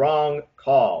the wrong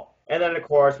call. And then, of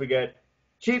course, we get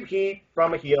cheap heat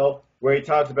from a heel where he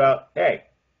talks about, hey,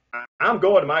 I'm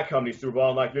going to my company Super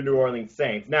Bowl like your New Orleans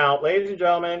Saints. Now, ladies and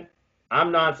gentlemen,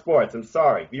 I'm non-sports. I'm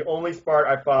sorry. The only sport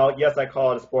I follow, yes, I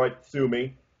call it a sport, sue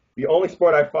me. The only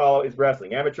sport I follow is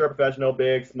wrestling. Amateur, professional,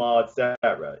 big, small, etc.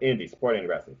 Indie, supporting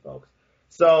wrestling, folks.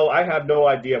 So I have no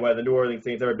idea whether the New Orleans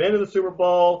Saints ever been to the Super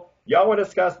Bowl. Y'all want to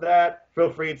discuss that? Feel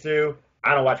free to.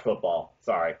 I don't watch football.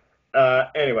 Sorry.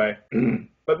 Anyway,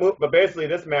 but basically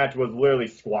this match was literally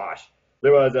squash.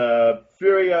 There was a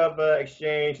fury of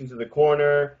exchange into the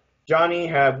corner. Johnny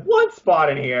had one spot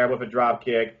in here with a drop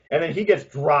kick, and then he gets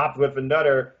dropped with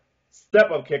another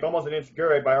step-up kick, almost an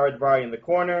insecurity by Arya Daivari in the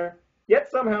corner.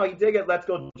 Yet somehow he did get Let's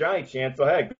Go Johnny chance, so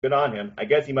hey, good on him. I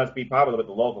guess he must be popular with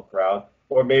the local crowd.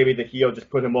 Or maybe the heel just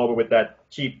put him over with that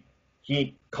cheap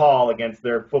heat call against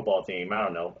their football team. I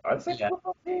don't know. Are they a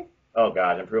football team? Oh,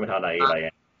 God, I'm proving how naive I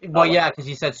am. Well, yeah, because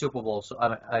he said Super Bowl, so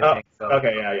I think so.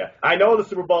 Okay, yeah. I know the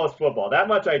Super Bowl is football. That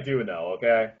much I do know,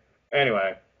 okay?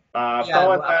 Anyway. I'm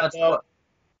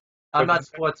not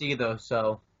sports either,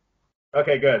 so.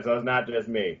 Okay, good. So it's not just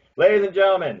me. Ladies and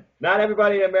gentlemen, not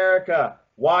everybody in America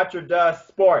watch or does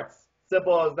sports.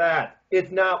 Simple as that.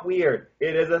 It's not weird.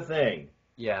 It is a thing.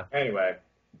 Yeah. Anyway.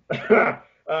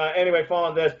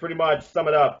 Following this, pretty much sum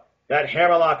it up. That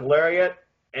hammerlock lariat,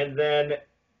 and then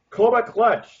Cobra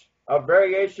Clutch, a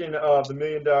variation of the $1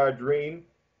 Million Dream.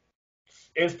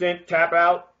 Instant tap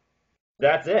out.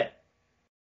 That's it.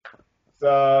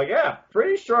 So, yeah,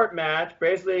 pretty short match.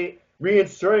 Basically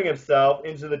reinserting himself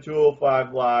into the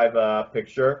 205 Live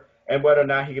picture, and whether or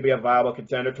not he can be a viable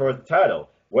contender towards the title.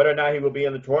 Whether or not he will be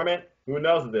in the tournament, who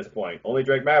knows at this point? Only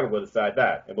Drake Maverick will decide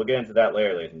that. And we'll get into that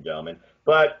later, ladies and gentlemen.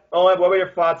 But, Owen, what were your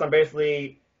thoughts on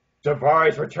basically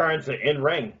Daivari's return to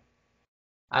in-ring?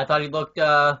 I thought he looked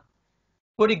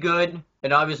pretty good.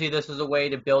 And obviously this is a way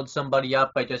to build somebody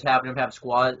up by just having him have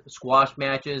squash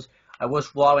matches. I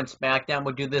wish Raw and SmackDown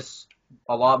would do this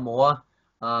a lot more.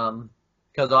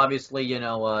 Because obviously,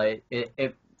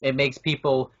 it makes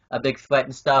people a big threat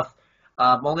and stuff.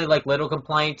 Only little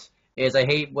complaints. is I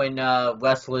hate when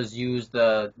wrestlers use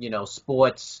the,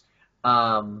 sports,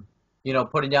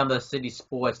 putting down the city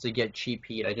sports to get cheap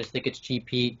heat. I just think it's cheap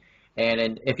heat,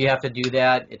 and if you have to do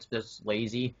that, it's just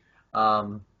lazy.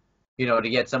 Um, to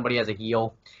get somebody as a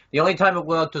heel. The only time it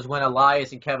worked was when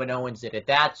Elias and Kevin Owens did it.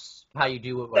 That's how you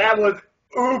do it right. That was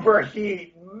uber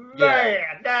heat. Yeah. Man,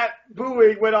 that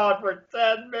booing went on for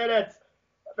 10 minutes.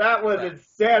 That was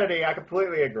insanity. I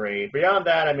completely agree. Beyond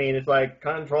that, I mean, it's like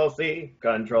Control C,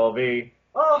 Control V.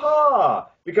 Aha!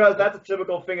 Because that's a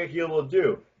typical thing a heel will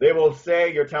do. They will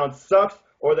say your town sucks,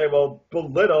 or they will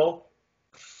belittle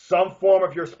some form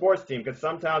of your sports team, because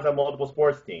some towns have multiple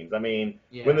sports teams. I mean,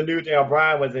 when the new Day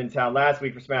O'Brien was in town last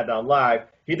week for SmackDown Live,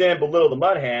 he didn't belittle the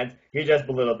Mud Hands, he just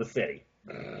belittled the city.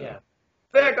 Yeah.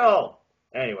 Fickle!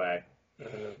 Anyway.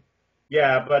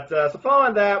 Yeah, but so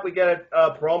following that, we get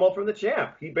a promo from the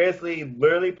champ. He basically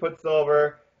literally puts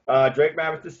over Drake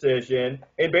Maverick's decision,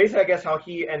 and basically, I guess, how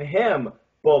he and him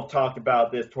both talked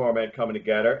about this tournament coming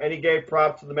together, and he gave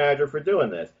props to the manager for doing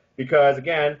this. Because,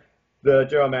 again, the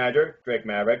general manager, Drake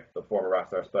Maverick, the former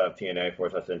rockstar spud of TNA,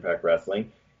 Force Wrestling Impact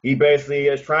Wrestling, he basically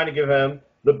is trying to give him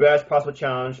the best possible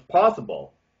challenge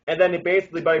possible. And then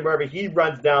basically, Buddy Murphy, he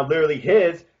runs down literally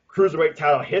his Cruiserweight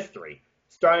title history,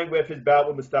 starting with his bout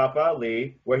with Mustafa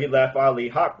Ali, where he left Ali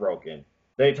heartbroken.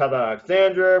 Then he talked about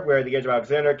Alexander, where the edge of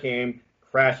Alexander came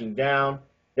crashing down.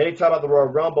 Then he talked about the Royal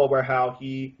Rumble, where how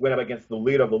he went up against the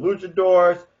leader of the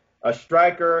Luchadors, a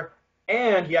striker,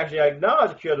 and he actually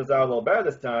acknowledged Akira Tozawa a little better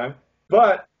this time,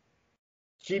 but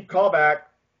cheap callback,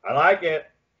 I like it.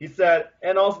 He said,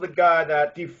 and also the guy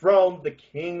that dethroned the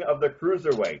king of the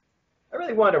Cruiserweight. I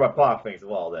really wonder what Pac thinks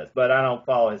of all this, but I don't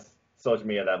follow his social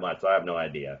media that much, so I have no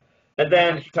idea. And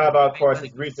then he talked about, of course,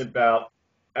 his recent bout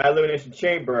at Elimination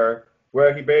Chamber,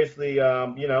 where he basically,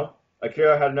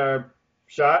 Akira had another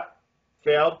shot,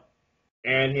 failed,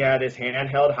 and he had his hand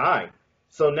held high.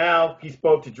 So now he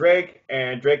spoke to Drake,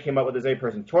 and Drake came up with his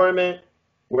 8-person tournament,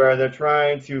 where they're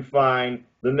trying to find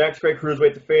the next great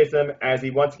cruiserweight to face him, as he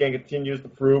once again continues to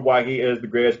prove why he is the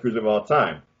greatest cruiserweight of all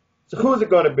time. So who's it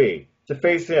going to be to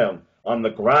face him on the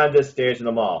grandest stage of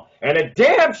them all? And a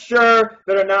damn sure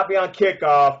better not be on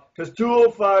Kickoff, because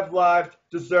 205 Live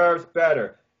deserves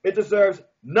better. It deserves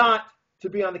not to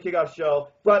be on the Kickoff show,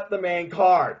 but the main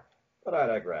card. But I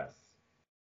digress.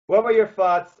 What were your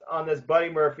thoughts on this Buddy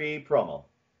Murphy promo?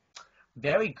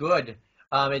 Very good.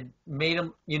 It made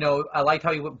him, I liked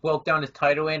how he broke down his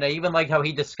title in. I even like how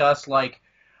he discussed,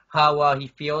 how he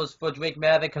feels for Drake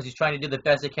Maverick, because he's trying to do the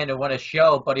best he can to win a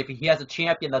show. But if he has a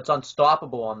champion that's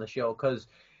unstoppable on the show, because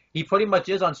he pretty much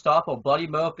is unstoppable. Buddy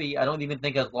Murphy, I don't even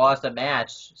think has lost a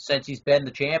match since he's been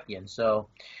the champion. So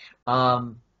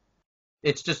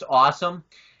it's just awesome.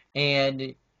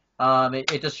 And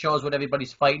it just shows what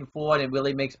everybody's fighting for, and it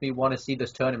really makes me want to see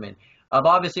this tournament.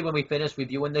 Obviously, when we finish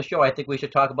reviewing this show, I think we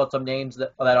should talk about some names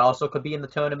that also could be in the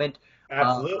tournament.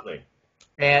 Absolutely.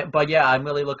 But yeah, I'm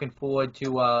really looking forward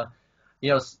to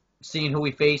seeing who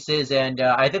he faces, and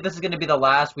I think this is going to be the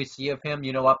last we see of him.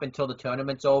 Up until the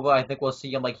tournament's over, I think we'll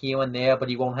see him here and there, but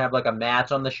he won't have a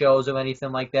match on the shows or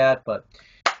anything like that. But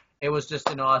it was just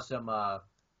an awesome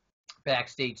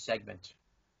backstage segment.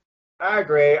 I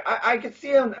agree. I could see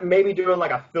him maybe doing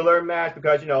a filler match,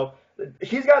 because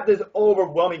he's got this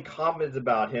overwhelming confidence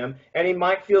about him, and he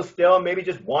might feel stale and maybe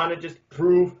just want to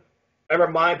prove and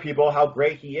remind people how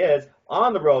great he is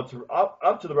on the road to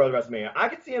up to the road to WrestleMania. I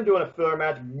could see him doing a filler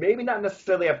match, maybe not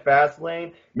necessarily at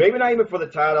Fastlane, maybe not even for the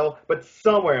title, but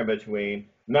somewhere in between.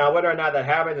 Now, whether or not that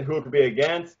happens and who it could be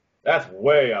against, that's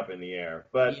way up in the air.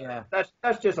 But yeah,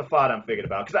 that's just a thought I'm thinking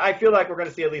about, because I feel like we're going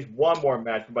to see at least one more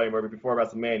match from Buddy Murphy before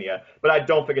WrestleMania, but I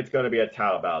don't think it's going to be a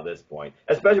title bout at this point,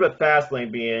 especially with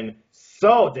Fastlane being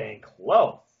so dang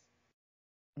close.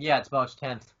 Yeah, it's March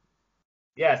 10th.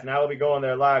 Yes, now we'll be going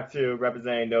there live too,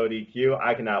 representing No DQ.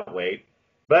 I cannot wait.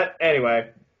 But anyway,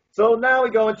 so now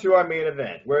we go into our main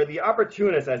event, where the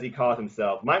opportunist, as he calls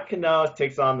himself, Mike Kanellis,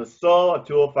 takes on the soul of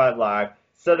 205 Live,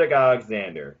 Cedric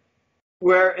Alexander.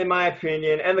 Where, in my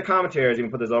opinion, and the commentators even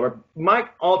put this over, Mike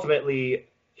ultimately,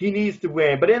 he needs to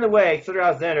win. But in a way, Cedric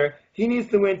Alexander, he needs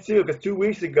to win too, because 2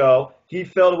 weeks ago, he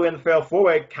failed to win the Fatal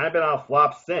 4-Way, kind of been on a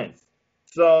flop since.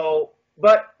 So,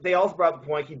 but they also brought up the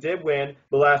point he did win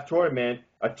the last tournament,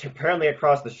 apparently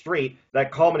across the street,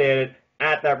 that culminated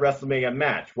at that WrestleMania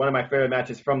match. One of my favorite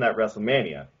matches from that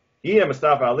WrestleMania. He and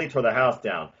Mustafa Ali tore the house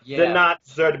down. Yeah. Did not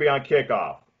deserve to be on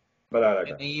Kickoff. But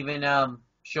and they even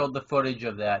showed the footage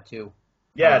of that too.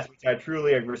 Yes, which I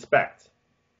truly respect.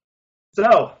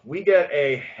 So, we get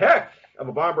a heck of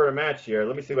a barn burner match here.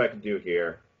 Let me see what I can do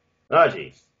here. Oh,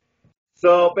 geez.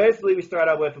 So, basically, we start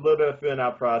out with a little bit of a feeling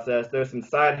out process. There's some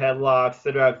side headlocks.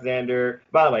 Cedric Alexander.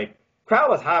 By the way, crowd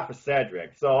was hot for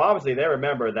Cedric, so obviously they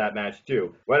remember that match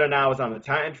too. Whether or not it was on the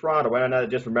Titantron or whether or not they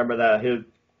just remember that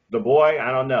the boy,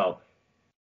 I don't know.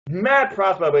 Mad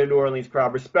props by the New Orleans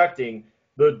crowd respecting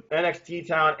the NXT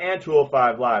town and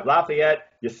 205 Live.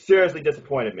 Lafayette, you seriously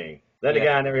disappointed me. Then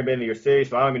again, I've never been to your city,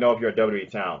 so I don't even know if you're a WWE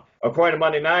town. According to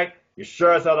Monday Night, you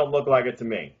sure as hell don't look like it to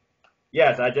me.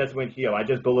 Yes, I just went heel. I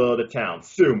just belittled the town.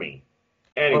 Sue me.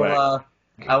 Anyway. Well,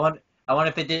 I wonder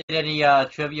if they did any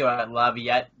trivia at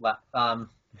Lafayette, like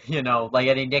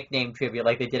any nickname trivia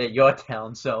like they did at your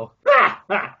town. So,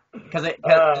 because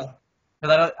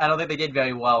I don't think they did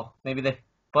very well. Maybe they,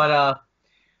 but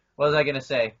what was I gonna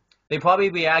say? They probably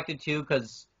reacted too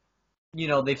because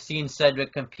they've seen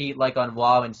Cedric compete like on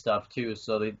Raw and stuff too,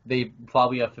 so they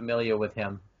probably are familiar with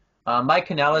him. Mike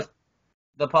Kanellis,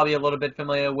 they're probably a little bit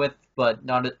familiar with, but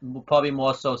probably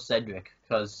more so Cedric,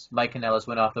 because Mike Kanellis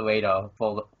went off the radar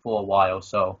for a while.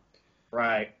 So,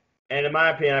 right, and in my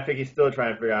opinion, I think he's still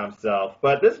trying to figure out himself.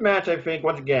 But this match, I think,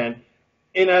 once again,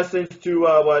 in essence, to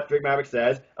what Drake Maverick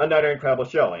says, another incredible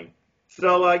showing.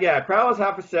 So, crowd was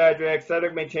hot for Cedric.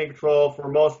 Cedric maintained control for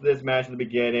most of this match in the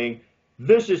beginning.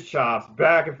 Vicious chops,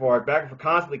 back and forth,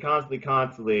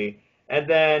 constantly. And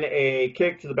then a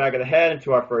kick to the back of the head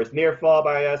into our first near fall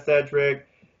by Cedric.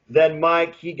 Then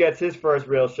Mike, he gets his first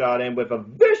real shot in with a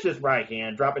vicious right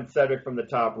hand, dropping Cedric from the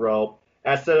top rope.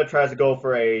 As Cedric tries to go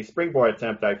for a springboard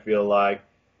attempt, I feel like.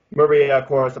 Maria, of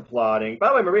course, applauding. By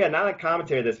the way, Maria, not on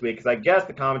commentary this week, because I guess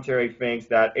the commentary thinks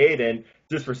that Aiden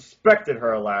disrespected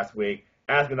her last week,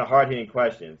 asking the hard-hitting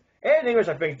questions. Aiden English,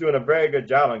 I think, is doing a very good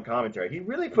job on commentary. He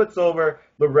really puts over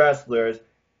the wrestlers,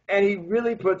 and he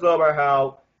really puts over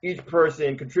how each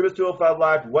person contributes to 205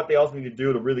 Live, what they also need to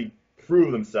do to really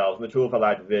prove themselves in the 205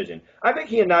 Live division. I think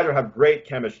he and Nigel have great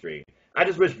chemistry. I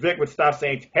just wish Vic would stop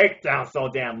saying takedown so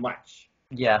damn much.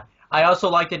 Yeah. I also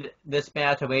liked this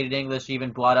match. Aiden English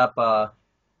even brought up,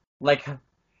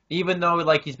 even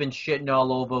though he's been shitting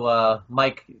all over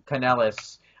Mike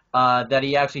Kanellis, that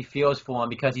he actually feels for him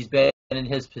because he's been in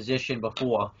his position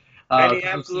before. And he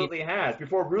absolutely has.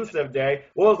 Before Rusev Day,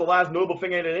 what was the last notable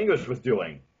thing Aiden English was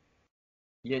doing?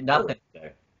 Yeah, nothing.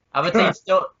 I would say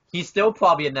he's still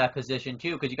probably in that position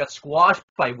too, because he got squashed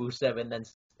by Rusev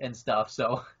and stuff.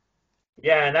 So.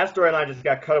 Yeah, and that storyline just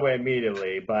got cut away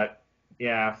immediately. But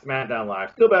yeah, SmackDown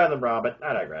Live still better than Raw, but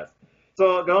I digress.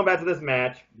 So going back to this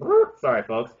match, sorry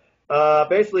folks.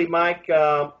 Basically, Mike,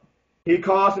 he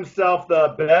calls himself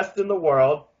the best in the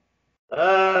world.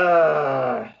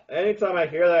 Anytime I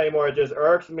hear that anymore, it just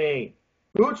irks me.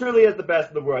 Who truly is the best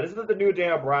in the world? Is it the new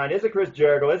Daniel Bryan? Is it Chris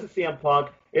Jericho? Is it CM Punk?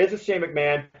 Is it Shane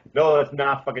McMahon? No, it's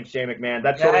not fucking Shane McMahon.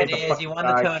 That's yeah, it is. He won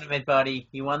the tournament, buddy.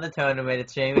 He won the tournament.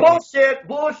 It's Shane McMahon.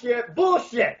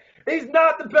 Bullshit. He's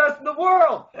not the best in the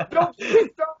world. Don't get me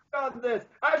started on this.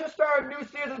 I just started a new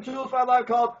season of 205 Live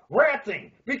called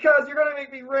Ranting, because you're going to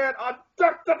make me rant on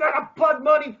blood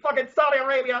money fucking Saudi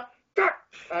Arabia.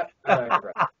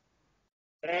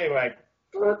 Anyway,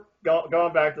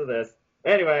 going back to this.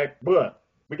 Anyway,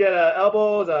 we get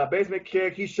elbows, a basement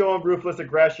kick. He's showing ruthless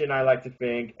aggression, I like to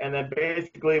think. And then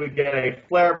basically we get a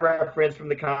Flair reference from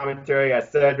the commentary as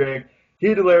Cedric.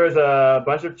 He delivers a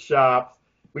bunch of chops.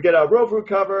 We get a rope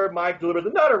cover. Mike delivers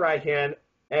another right hand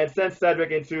and sends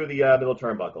Cedric into the middle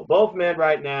turnbuckle. Both men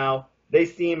right now, they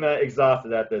seem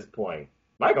exhausted at this point.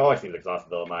 Mike always seems exhausted,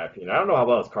 though, in my opinion. I don't know how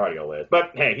well his cardio is.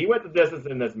 But, hey, he went the distance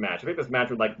in this match. I think this match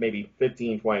was like maybe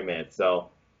 15, 20 minutes. So,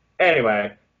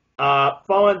 anyway.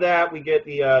 Following that, we get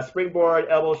the springboard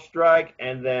elbow strike,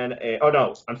 and then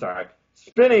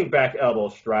spinning back elbow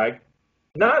strike.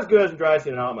 Not as good as Andrade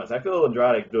Cien Almas. I feel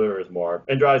Andrade delivers more.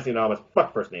 Andrade Cien Almas,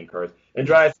 fuck first name curse.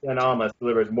 Andrade Cien Almas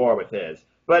delivers more with his.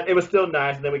 But it was still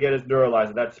nice, and then we get his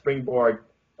neuralizer, that springboard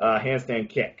handstand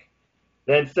kick.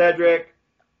 Then Cedric,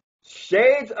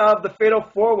 shades of the Fatal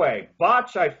 4-Way.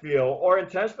 Botch, I feel, or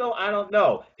intentional, I don't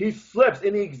know. He slips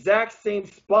in the exact same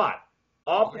spot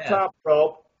off the top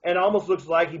rope. And almost looks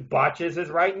like he botches his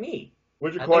right knee,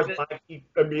 which, of course, Mike he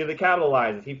immediately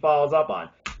capitalizes. He follows up on.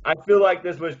 I feel like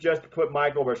this was just to put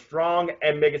Mike over strong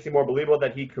and make it seem more believable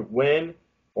that he could win.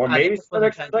 Or maybe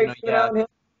on him.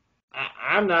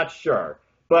 I'm not sure.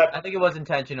 But I think it was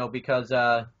intentional because,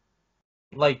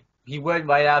 he went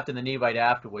right after the knee right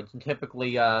afterwards. And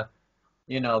typically,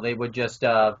 they would just,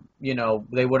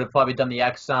 they would have probably done the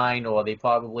X sign, or they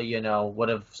probably, would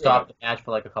have stopped the match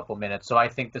for like a couple minutes. So I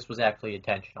think this was actually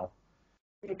intentional.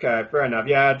 Okay, fair enough.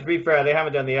 Yeah, to be fair, they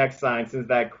haven't done the X sign since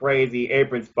that crazy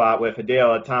apron spot with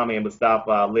Hideo Itami and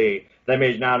Mustafa Ali. That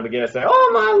made you now to begin to say,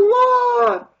 "Oh my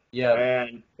Lord!" Yeah.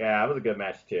 And yeah, it was a good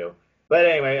match too. But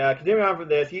anyway, continuing on from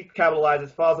this, he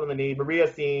capitalizes, falls on the knee.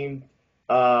 Maria seemed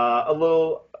a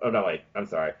little. Oh no, wait, I'm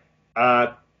sorry.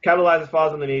 capitalizes,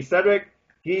 falls on the knee. Cedric,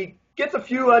 he gets a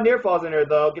few near falls in there,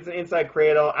 though, gets an inside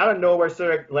cradle. Out of nowhere,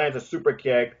 Cedric lands a super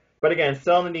kick. But again,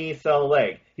 sell on the knee, sell on the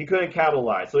leg. He couldn't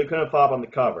capitalize, so he couldn't fall up on the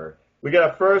cover. We get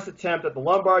a first attempt at the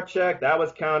lumbar check. That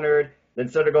was countered. Then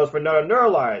Cedric goes for another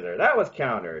neuralizer. That was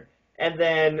countered. And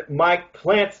then Mike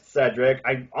plants Cedric.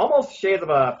 I almost shades of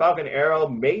a Falcon Arrow,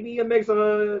 maybe a mix of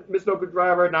a Mr.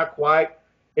 Driver, not quite,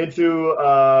 into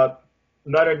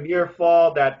another near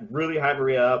fall that really hyped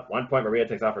Maria up. 1 point, Maria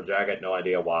takes off her jacket, no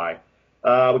idea why.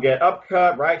 We get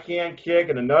upcut, right hand kick,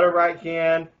 and another right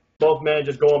hand. Both men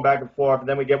just going back and forth. And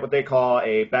then we get what they call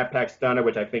a backpack stunner,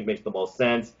 which I think makes the most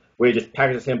sense, where he just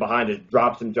packages him behind, just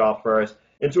drops him jaw first,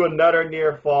 into another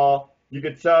near fall. You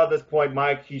could tell at this point,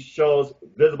 Mike, he shows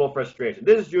visible frustration.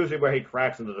 This is usually where he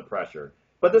cracks under the pressure.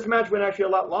 But this match went actually a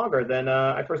lot longer than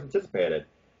I first anticipated.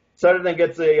 Sutter then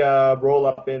gets a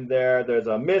roll-up in there. There's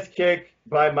a missed kick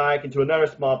by Mike into another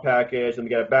small package. Then we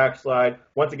get a backslide.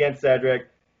 Once again, Cedric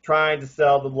trying to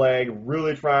sell the leg,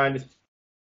 really trying to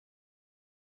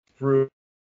prove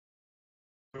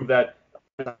that.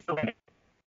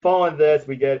 Following this,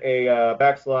 we get a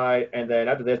backslide, and then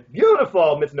after this,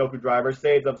 beautiful Michinoku driver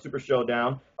saves up Super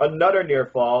Showdown. Another near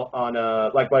fall on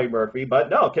like Buddy Murphy,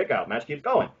 but no, kick out. Match keeps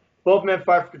going. Both men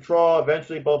fight for control.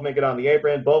 Eventually, both men get on the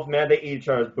apron. Both men, they eat each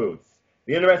other's boots.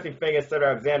 The interesting thing is Cedric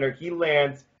Alexander, he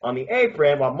lands on the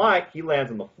apron, while Mike, he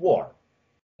lands on the floor.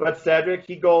 But Cedric,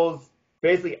 he goes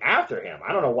basically after him.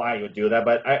 I don't know why he would do that,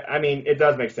 but I mean, it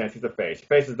does make sense. He's a face.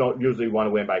 Faces don't usually want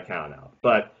to win by count out.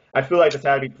 But I feel like this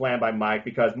had to be planned by Mike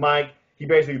because Mike, he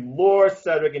basically lures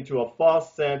Cedric into a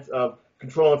false sense of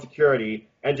control and security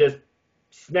and just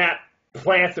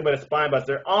plants him with a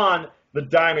spinebuster on the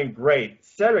diamond grate.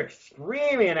 Cedric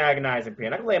screaming in agonizing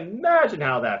pain. I can only imagine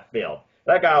how that felt.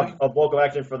 That got a vocal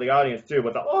action for the audience too,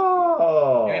 with the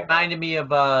oh. It reminded me of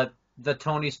the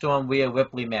Toni Storm Rhea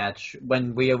Ripley match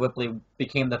when Rhea Ripley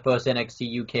became the first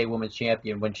NXT UK Women's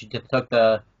Champion when she took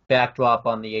the backdrop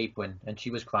on the apron and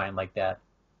she was crying like that.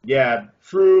 Yeah,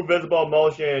 true visible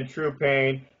emotion, true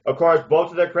pain. Of course, both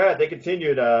to their credit, they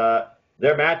continued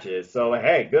their matches. So,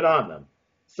 hey, good on them.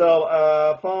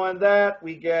 So, following that,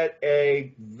 we get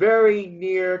a very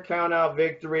near count-out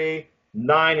victory,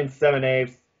 9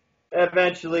 7/8.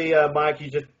 Eventually, Mike,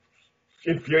 he's just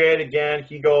infuriated again.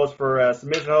 He goes for a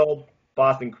submission hold,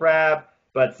 Boston Crab.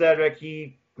 But Cedric,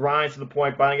 he grinds to the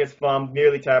point, finding his thumb,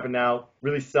 nearly tapping out,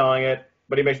 really selling it.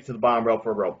 But he makes it to the bottom rope for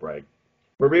a rope break.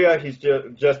 Maria, he's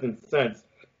just incensed.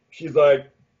 She's like,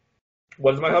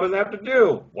 what does my husband have to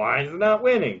do? Why is he not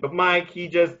winning? But Mike, he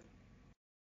just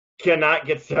cannot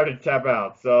get started to tap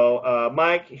out. So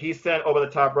Mike, he's sent over the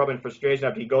top rope in frustration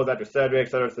after he goes after Cedric.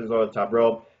 Cedric sends over the top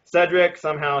rope. Cedric,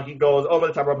 somehow, he goes over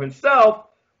the top rope himself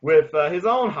with his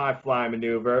own high-flying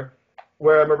maneuver,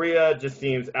 where Maria just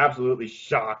seems absolutely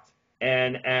shocked.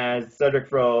 And as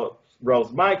Cedric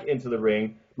rolls Mike into the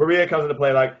ring, Maria comes into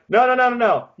play like,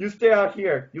 no, you stay out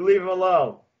here. You leave him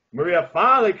alone. Maria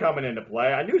finally coming into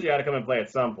play. I knew she had to come into play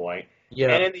at some point. Yeah.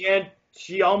 And in the end,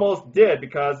 she almost did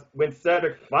because when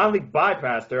Cedric finally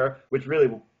bypassed her, which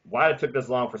really, why it took this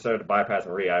long for Cedric to bypass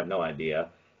Maria, I have no idea.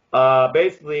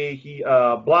 Basically, he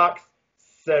blocks,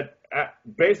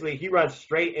 basically he runs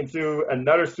straight into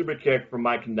another super kick from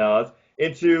Mike Kanellis,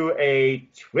 into a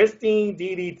twisting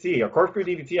DDT, a corkscrew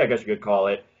DDT, I guess you could call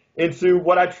it, into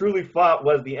what I truly thought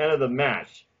was the end of the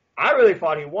match. I really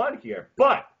thought he won here,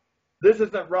 but this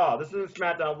isn't Raw. This isn't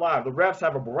SmackDown Live. The refs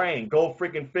have a brain. Go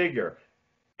freaking figure.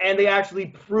 And they actually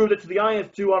proved it to the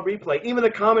audience, too, on replay. Even the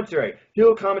commentary.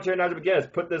 Heel commentary not to begin has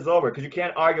put this over because you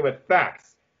can't argue with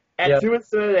facts. At 2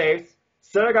 7/8,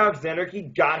 Cedric Alexander, he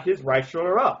got his right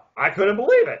shoulder up. I couldn't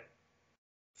believe it.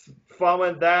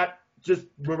 Following that, just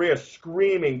Maria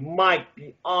screaming, Mike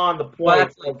beyond the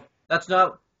point. Well, that's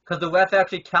not... Because the ref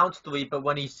actually counts 3, but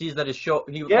when he sees that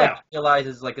he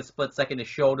realizes like a split second his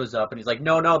shoulder's up, and he's like,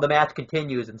 no, the match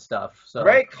continues and stuff. So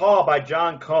great call by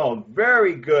John Cone.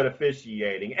 Very good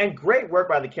officiating. And great work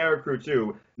by the camera crew,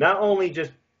 too. Not only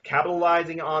just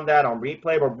capitalizing on that on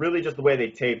replay, but really just the way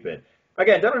they tape it.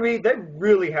 Again, WWE, they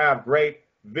really have great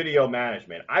video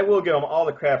management. I will give them all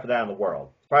the credit for that in the world.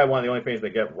 It's probably one of the only things they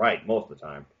get right most of the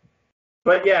time.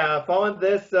 But yeah, following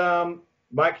this...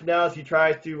 Mike Kanellis, he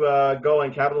tries to go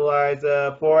and capitalize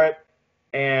for it,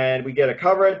 and we get a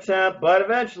cover attempt, but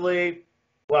eventually,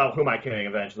 well, who am I kidding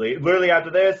eventually? Literally after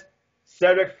this,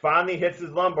 Cedric finally hits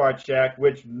his lumbar check,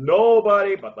 which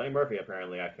nobody, but Buddy Murphy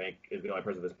apparently, I think, is the only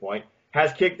person at this point,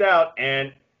 has kicked out,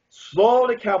 and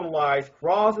slowly capitalize,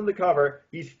 crawls in the cover,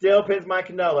 he still pins Mike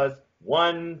Kanellis,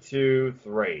 1, 2,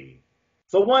 3.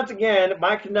 So once again,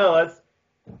 Mike Kanellis,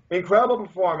 incredible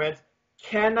performance,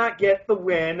 cannot get the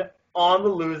win on the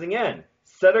losing end.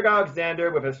 Cedric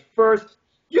Alexander with his first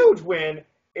huge win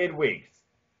in weeks,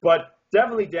 but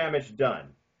definitely damage done.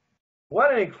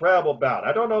 What an incredible bout.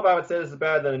 I don't know if I would say this is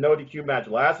better than a no DQ match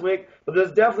last week, but this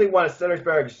is definitely one of Cedric's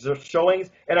better showings,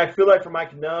 and I feel like for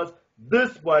Mike Kanellis,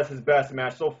 this was his best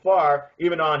match so far,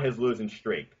 even on his losing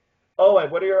streak. Owen,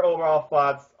 what are your overall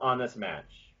thoughts on this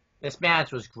match? This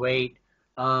match was great.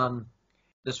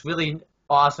 This really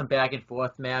awesome back and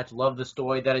forth match. Love the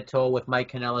story that it told with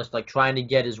Mike Kanellis, like trying to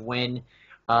get his win,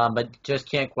 but just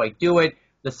can't quite do it.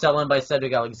 The selling by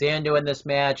Cedric Alexander in this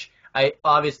match.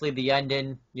 Obviously the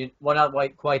ending, well,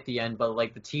 not quite the end, but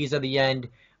like the tease of the end,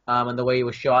 and the way he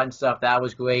was shot and stuff, that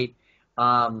was great.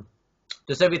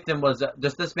 Just everything was,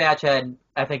 just this match had,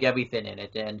 I think, everything in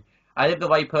it, and I think the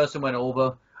right person went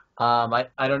over. I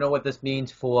don't know what this means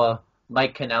for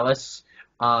Mike Kanellis,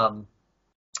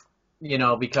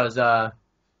 because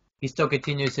he still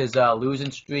continues his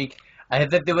losing streak. I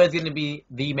think there was going to be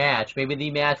the match. Maybe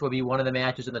the match would be one of the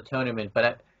matches in the tournament,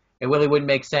 but it really wouldn't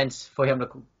make sense for him to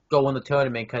go in the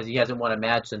tournament because he hasn't won a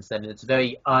match since then. It's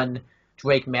very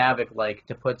un-Drake Maverick-like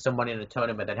to put someone in a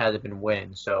tournament that hasn't been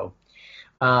winning. So,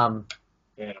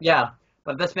 yeah.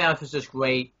 But this match was just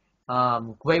great.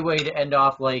 Great way to end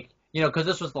off, because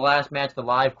this was the last match the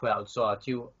live crowd saw,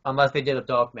 too, unless they did a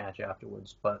dark match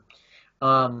afterwards. But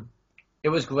it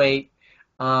was great.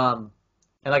 And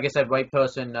like I said, right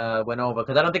person went over.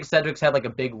 Because I don't think Cedric's had, a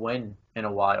big win in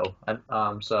a while.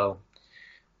 So,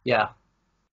 yeah.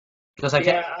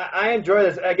 I enjoy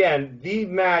this. Again, the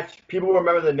match, people will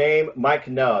remember the name Mike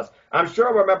Kanellis. I'm sure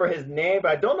I'll remember his name,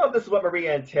 but I don't know if this is what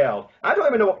Maria entailed. I don't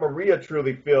even know what Maria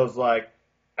truly feels like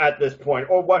at this point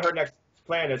or what her next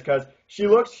plan is because she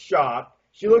looks shocked,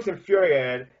 she looks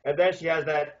infuriated, and then she has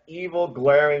that evil,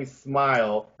 glaring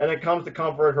smile, and it comes to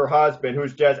comfort her husband,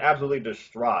 who's just absolutely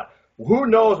distraught. Who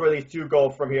knows where these two go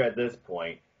from here at this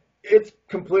point? It's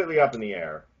completely up in the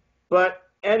air. But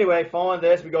anyway, following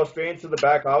this, we go straight into the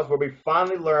back office where we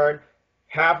finally learn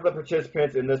half of the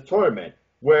participants in this tournament,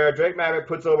 where Drake Maverick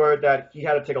puts over that he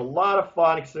had to take a lot of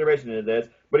thought and consideration into this,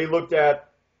 but he looked at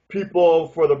people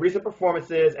for the recent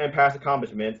performances and past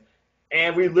accomplishments,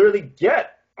 and we literally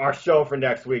get our show for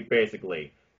next week,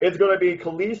 basically. It's going to be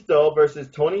Kalisto versus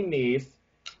Tony Nese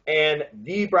and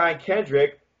the Brian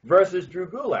Kendrick versus Drew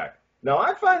Gulak. Now,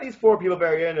 I find these four people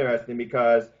very interesting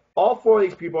because all four of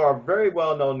these people are very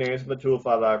well-known names from the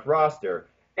 205 Live roster,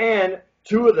 and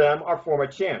two of them are former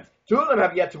champs. Two of them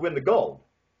have yet to win the gold.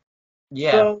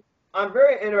 Yeah. So I'm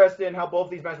very interested in how both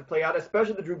these matches play out,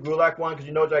 especially the Drew Gulak one,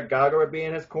 because Jack Gallagher would be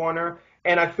in his corner.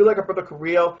 And I feel like our brother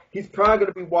Carrillo, he's probably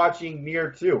going to be watching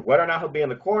near too. Whether or not he'll be in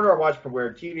the corner or watch from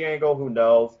where TV angle, who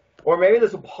knows. Or maybe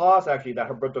this will pause, actually, that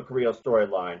Roberto Carrillo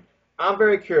storyline. I'm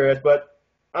very curious, but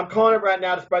I'm calling it right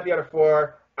now, despite the other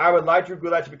four. I would like Drew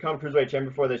Gulak to become Cruiserweight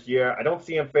Champion for this year. I don't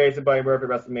see him facing Buddy Murphy at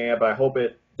WrestleMania, but I hope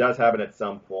it does happen at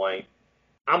some point.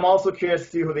 I'm also curious to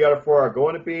see who the other four are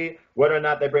going to be, whether or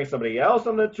not they bring somebody else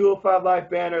on the 205 Live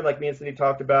banner, like me and Cindy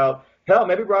talked about. Hell,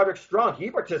 maybe Roderick Strong.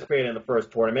 He participated in the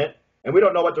first tournament, and we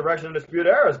don't know what direction the Dispute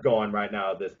Era is going right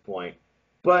now at this point.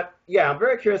 But, yeah, I'm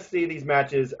very curious to see these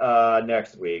matches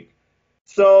next week.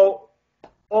 So,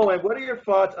 Owen, what are your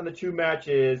thoughts on the two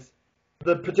matches,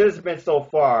 the participants so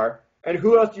far, and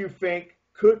who else do you think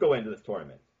could go into this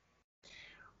tournament?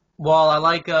 Well, I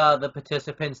like the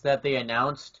participants that they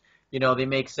announced. They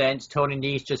make sense. Tony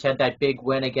Nese just had that big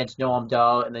win against Noam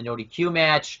Dar in the No DQ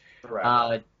match.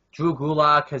 Right. Drew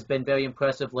Gulak has been very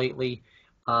impressive lately.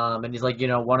 And he's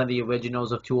one of the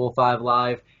originals of 205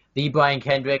 Live. The Brian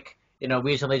Kendrick,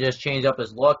 recently just changed up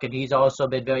his look, and he's also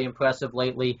been very impressive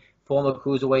lately. Former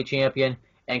Cruiserweight champion.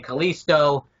 And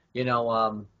Kalisto,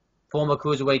 former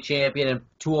Cruiserweight champion, and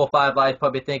 205 Live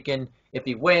probably thinking if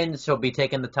he wins, he'll be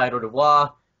taking the title to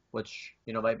Raw, which,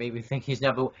 might maybe think he's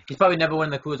probably never won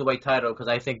the Cruiserweight title because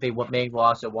I think the main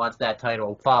roster wants that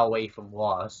title far away from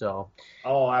Raw, so.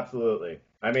 Oh, absolutely.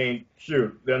 I mean,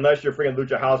 shoot, unless you're freaking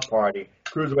Lucha House Party,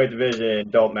 Cruiserweight division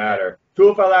don't matter.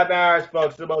 205 Live matters,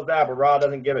 folks, about that, but Raw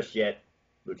doesn't give a shit.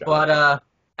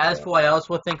 As for what else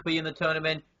we'll think be in the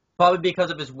tournament, probably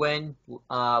because of his win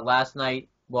last night,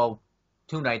 well,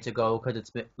 2 nights ago, because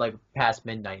it's past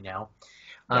midnight now.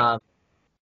 Yeah.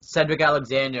 Cedric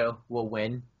Alexander will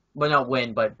win. Well, not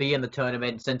win, but be in the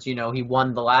tournament since, he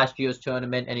won the last year's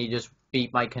tournament and he just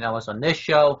beat Mike Kanellis on this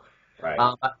show.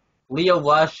 Right. Leo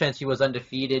Rush, since he was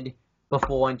undefeated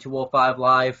before in 205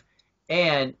 Live.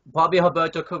 And probably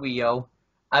Roberto Carrillo.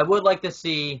 I would like to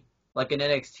see, an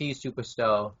NXT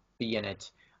superstar be in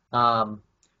it.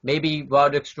 Maybe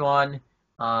Roderick Strong.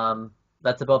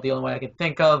 That's about the only one I can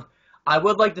think of. I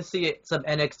would like to see some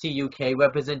NXT UK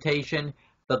representation,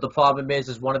 but the problem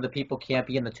is one of the people can't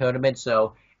be in the tournament,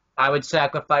 so I would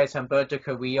sacrifice Humberto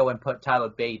Carrillo and put Tyler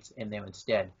Bates in there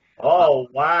instead. Oh,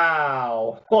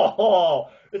 wow. Oh,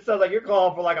 it sounds like you're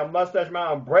calling for like a Mustache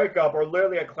Mountain breakup or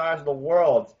literally a Clash of the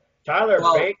Worlds. Tyler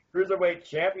Well, Bate, Cruiserweight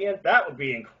champion? That would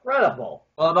be incredible.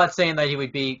 well, I'm not saying that he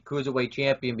would be cruiserweight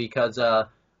champion because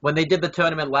when they did the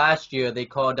tournament last year, they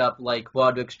called up like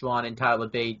Roderick Strong and Tyler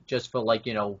Bate just for like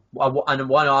a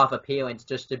one-off appearance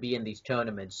just to be in these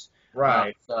tournaments.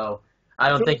 Right. So I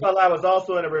And don't think. 205 Live was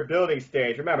also in a rebuilding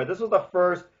stage. Remember, this was the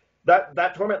first,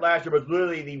 that tournament last year was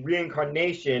literally the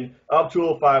reincarnation of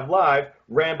 205 Live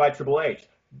ran by Triple H.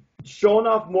 Shown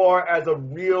off more as a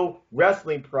real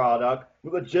wrestling product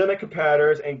with legitimate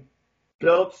competitors and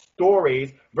built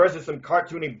stories versus some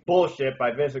cartoony bullshit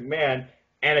by Vince McMahon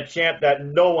and a champ that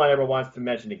no one ever wants to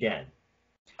mention again.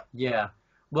 Yeah.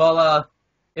 Well,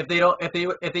 if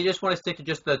they just want to stick to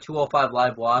just the 205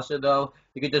 Live roster though,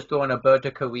 you could just throw in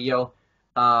Alberto Carrillo,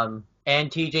 and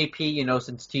TJP.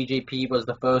 Since TJP was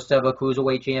the first ever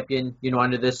cruiserweight champion,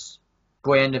 under this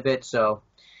brand of it. So,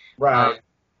 Right.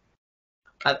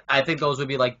 I think those would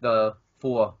be like the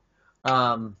four.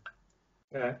 Yeah.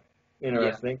 Yeah.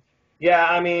 Interesting. Yeah,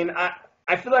 I mean,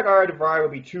 I feel like Ari Daivari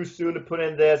would be too soon to put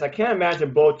in this. I can't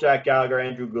imagine both Jack Gallagher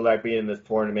and Drew Gulak being in this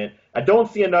tournament. I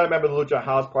don't see another member of the Lucha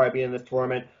House Party being in this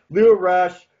tournament. Leo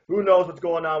Rush, who knows what's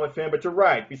going on with him, but you're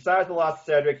right. Besides the loss of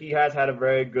Cedric, he has had a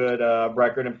very good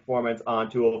record and performance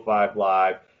on 205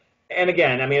 Live. And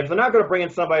again, I mean, if they're not going to bring in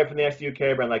somebody from the NXT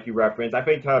UK brand like you referenced, I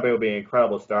think Tyler Bate will be an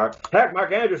incredible star. Heck,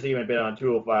 Mark Andrews even been on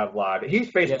 205 Live. He's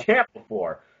faced champ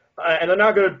before. And they're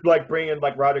not going to like bring in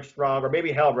like Roderick Strong or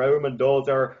maybe hell Raul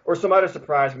Mendoza or some other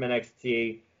surprise from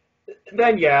NXT.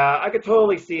 Then yeah, I could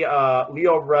totally see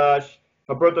Leo Rush,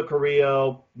 Alberto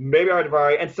Carrillo, maybe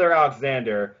Ardavari, and Sarah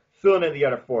Alexander filling in the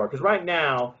other four. Because right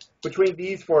now, between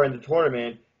these four in the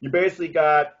tournament, you basically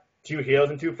got two heels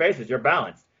and two faces. You're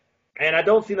balanced. And I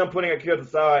don't see them putting Akira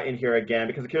Tozawa in here again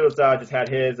because Akira Tozawa just had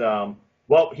his,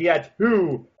 he had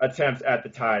two attempts at the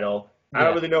title. I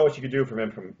don't really know what you could do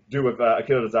with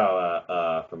Akira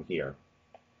Tozawa from here.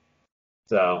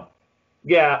 So,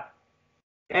 yeah.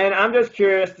 And I'm just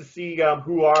curious to see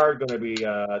who are going to be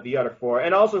the other four,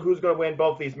 and also who's going to win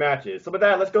both these matches. So with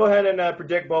that, let's go ahead and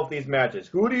predict both these matches.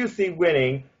 Who do you see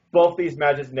winning both these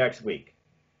matches next week?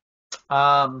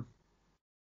 Tony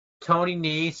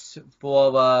Nese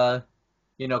for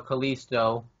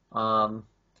Kalisto.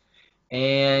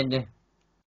 And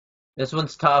this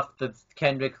one's tough. The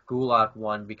Kendrick Gulak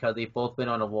one because they've both been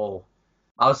on a roll.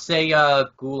 I'll say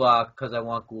Gulak because I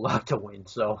want Gulak to win.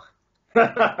 So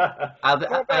I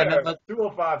remember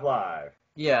 205 Live.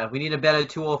 Yeah, we need a better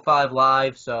 205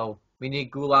 Live. So we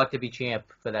need Gulak to be champ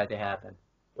for that to happen.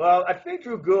 Well, I think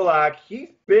Drew Gulak,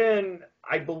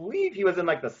 I believe he was in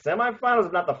like the semifinals,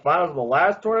 if not the finals of the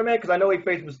last tournament, because I know he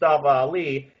faced Mustafa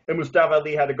Ali, and Mustafa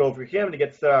Ali had to go through him to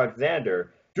get Sir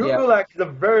Alexander. Drew Gulak is a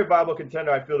very viable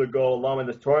contender, I feel, to go along in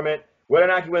this tournament. Whether or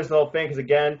not he wins the whole thing, because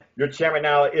again, your champ right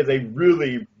now is a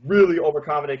really, really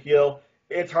overconfident heel.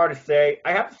 It's hard to say.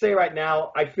 I have to say right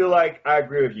now, I feel like I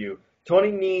agree with you.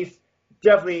 Tony Nese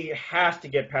definitely has to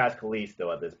get past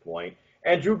Kalisto at this point.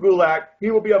 And Drew Gulak,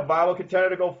 he will be a viable contender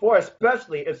to go for,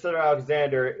 especially if Cedric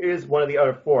Alexander is one of the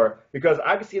other four. Because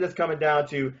I can see this coming down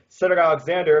to Cedric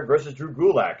Alexander versus Drew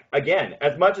Gulak. Again,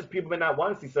 as much as people may not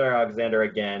want to see Cedric Alexander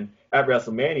again at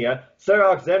WrestleMania, Cedric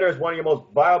Alexander is one of your most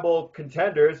viable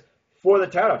contenders for the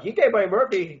title. He gave Buddy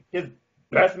Murphy his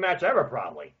best match ever,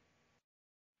 probably.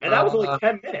 And that was only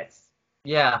 10 minutes.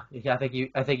 Yeah, I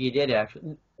think he did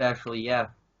actually, yeah.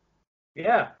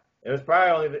 Yeah. It was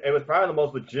probably the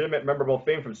most legitimate, memorable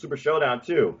thing from Super Showdown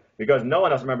too, because no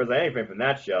one else remembers anything from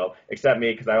that show except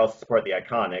me, because I also support the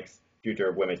Iconics,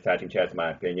 future women's tag team champs, in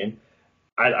my opinion.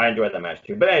 I enjoyed that match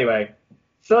too. But anyway,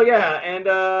 so yeah, and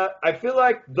I feel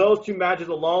like those two matches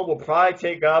alone will probably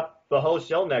take up the whole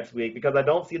show next week, because I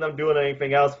don't see them doing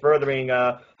anything else furthering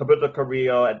Humberto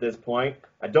Carrillo at this point.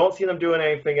 I don't see them doing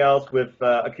anything else with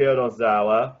Akira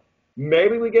Tozawa.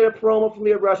 Maybe we get a promo from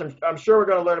Leo Rush. I'm sure we're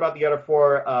going to learn about the other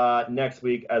four next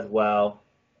week as well.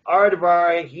 Ari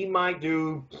Daivari, he might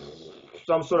do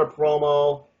some sort of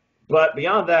promo. But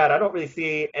beyond that, I don't really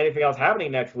see anything else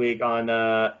happening next week on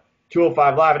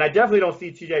 205 Live. And I definitely don't see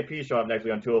TJP showing up next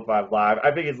week on 205 Live.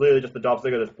 I think he's literally just the Dolph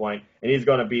Ziggler at this point, and he's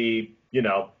going to be,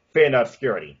 fading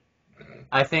obscurity.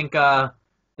 I think the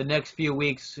next few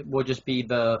weeks will just be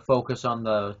the focus on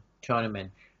the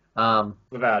tournament.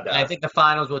 Without doubt. I think the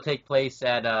finals will take place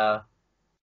at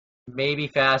maybe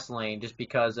Fastlane, just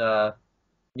because I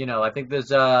think there's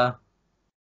because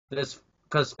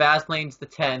Fastlane's the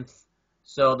 10th,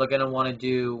 so they're gonna want to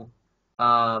do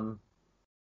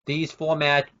these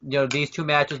two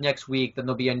matches next week. Then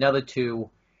there'll be another two,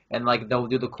 and like they'll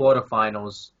do the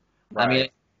quarterfinals. Right. I mean,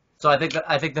 so I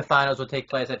think the finals will take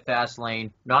place at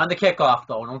Fastlane. Not on the kickoff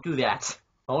though. Don't do that.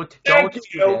 Don't Thank do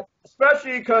you. that.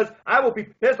 Especially because I will be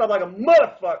pissed off like a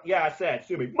motherfucker. Yeah, I said,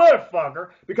 excuse me, motherfucker,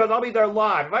 because I'll be there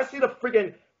live. If I see the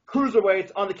freaking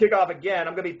cruiserweights on the kickoff again,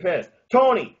 I'm gonna be pissed.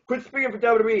 Tony, quit speaking for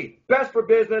WWE. Best for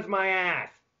business, my ass.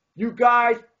 You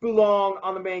guys belong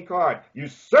on the main card. You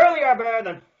certainly are better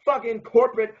than fucking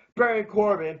corporate Baron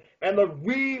Corbin and the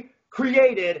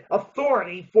recreated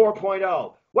Authority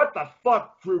 4.0. What the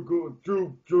fuck,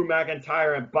 Drew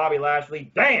McIntyre and Bobby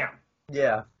Lashley? Damn.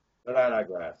 Yeah. But I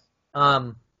digress.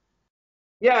 Um.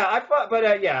 Yeah, I thought,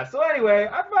 but yeah. So anyway,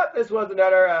 I thought this was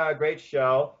another great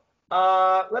show.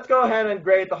 Let's go ahead and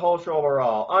grade the whole show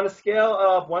overall. On a scale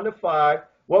of 1 to 5,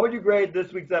 what would you grade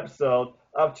this week's episode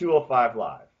of 205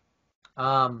 Live?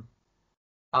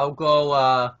 I'll go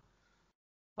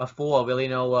a 4. Really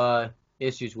no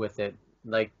issues with it.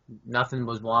 Like nothing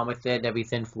was wrong with it.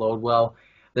 Everything flowed well.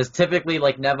 There's typically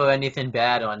like never anything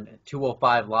bad on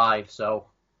 205 Live, so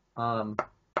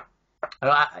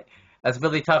that's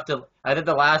really tough to. I think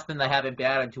the last thing that happened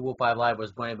bad on 205 Live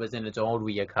was when it was in its own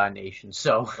reincarnation.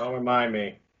 So Don't remind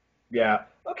me. Yeah.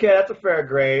 Okay, that's a fair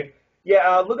grade.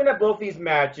 Yeah, looking at both these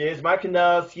matches, Mike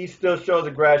Kanellis, he still shows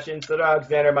aggression. So did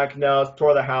Alexander. Mike Kanellis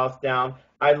tore the house down.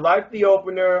 I like the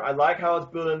opener. I like how it's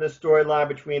building this storyline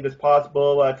between this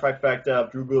possible trifecta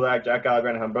of Drew Gulak, Jack Gallagher,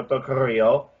 and Humberto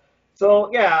Carrillo.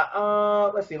 So yeah,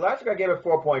 let's see. Last week I gave it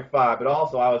 4.5, but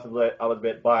also I was a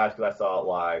bit biased because I saw it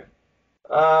live.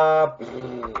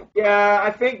 Yeah,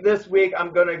 I think this week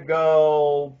I'm gonna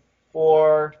go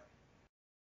for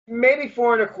maybe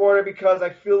 4.25 because I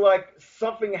feel like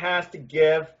something has to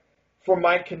give for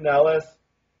Mike Kanellis.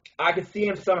 I could see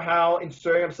him somehow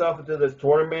inserting himself into this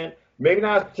tournament. Maybe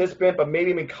not as a participant, but maybe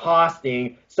even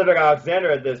costing Cedric Alexander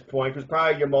at this point, who's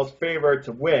probably your most favorite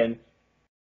to win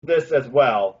this as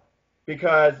well.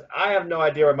 Because I have no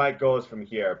idea where Mike goes from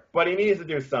here. But he needs to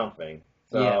do something.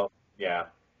 So, yeah.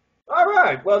 All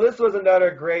right. Well, this was another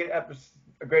great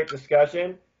great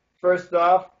discussion. First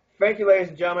off, thank you, ladies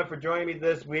and gentlemen, for joining me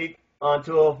this week on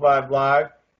 205 Live.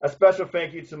 A special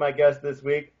thank you to my guest this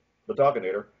week, the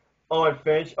Talkinator, Owen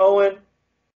Finch. Owen,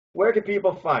 where can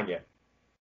people find you?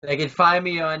 they can find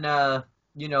me on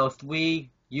 3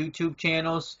 YouTube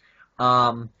channels.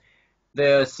 The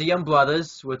CM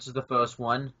Brothers, which is the first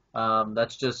one.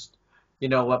 That's just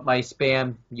what my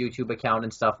spam YouTube account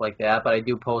and stuff like that. But I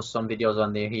do post some videos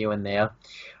on there here and there.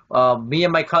 Me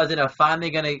and my cousin are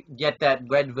finally gonna get that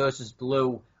Red versus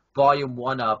Blue Volume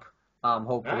 1 up.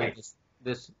 Hopefully Nice.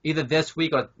 this either this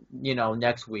week or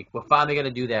next week. We're finally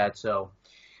gonna do that. So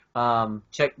be on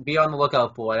the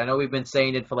lookout for it. I know we've been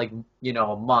saying it for like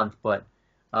a month, but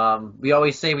we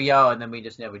always say we are and then we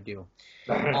just never do.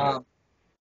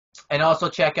 And also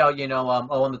check out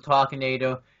Owen the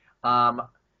Talkinator.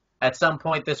 At some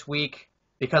point this week,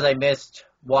 because I missed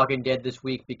Walking Dead this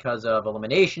week because of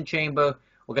Elimination Chamber,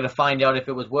 we're going to find out if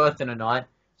it was worth it or not.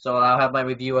 So I'll have my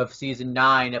review of Season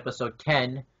 9, Episode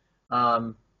 10.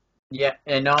 Yeah,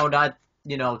 and no, not,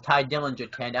 Ty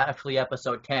Dillinger 10, actually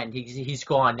Episode 10. He's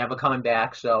gone, never coming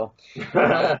back, so.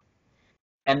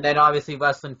 And then obviously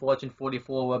Wrestling Fortune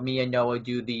 44, where me and Noah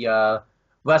do the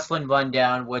Wrestling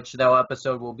Rundown, which that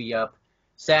episode will be up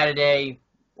Saturday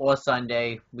or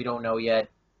Sunday. We don't know yet.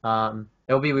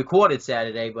 It will be recorded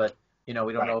Saturday, but we don't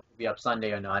know if it'll be up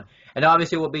Sunday or not. And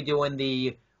obviously we'll be doing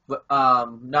the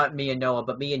not me and Noah,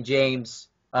 but me and James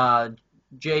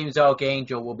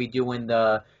Archangel will be doing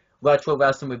the Retro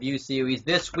Wrestling Review Series.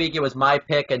 This week it was my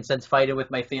pick, and since Fighting With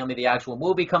My Family, the actual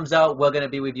movie comes out, we're going to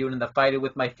be reviewing the Fighting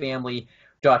With My Family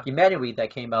documentary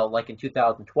that came out like in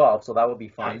 2012, so that would be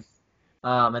fun. Nice.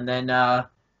 And then,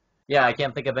 yeah, I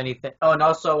can't think of anything. Oh, and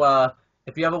also,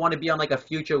 if you ever want to be on like a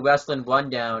future wrestling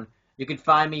rundown, you can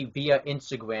find me via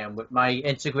Instagram. My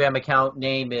Instagram account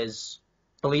name is,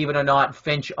 believe it or not,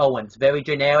 Finch Owens. Very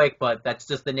generic, but that's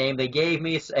just the name they gave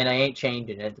me, and I ain't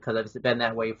changing it because it's been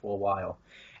that way for a while.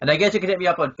 And I guess you can hit me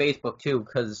up on Facebook too,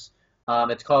 because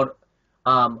it's called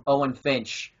Owen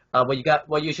Finch.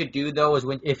 What you should do though is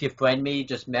if you friend me,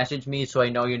 just message me so I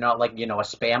know you're not like a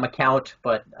spam account.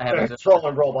 But I have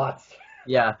Trolling robots.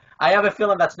 Yeah, I have a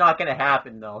feeling that's not gonna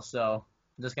happen though. So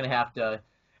I'm just gonna have to.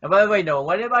 And by the way, Noah,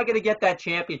 when am I gonna get that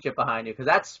championship behind you? Because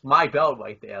that's my belt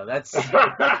right there. That's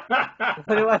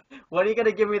when are you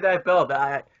gonna give me that belt?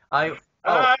 I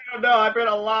don't know. I paid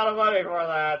a lot of money for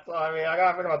that, so I mean, I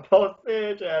got to pick up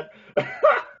postage and.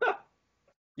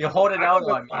 You're holding out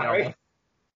on me, Noah.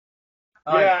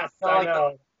 Yes, I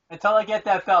know. Until I get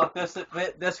that belt,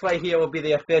 this right here will be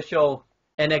the official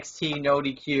NXT No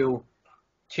DQ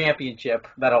championship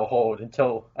that I'll hold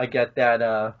until I get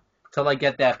that till I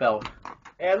get that belt.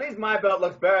 And at least my belt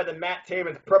looks better than Matt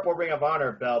Taven's Purple Ring of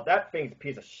Honor belt. That thing's a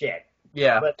piece of shit.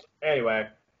 Yeah. But anyway,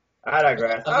 I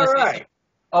digress. I was All gonna right. say,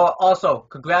 oh, also,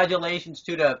 congratulations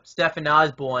to Stephen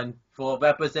Osborne for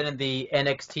representing the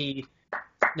NXT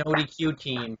No DQ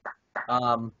team.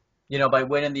 By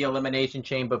winning the Elimination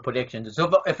Chamber predictions.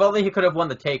 So if only he could have won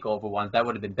the Takeover one, that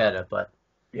would have been better. But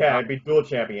Yeah, it'd be dual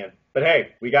champion. But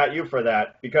hey, we got you for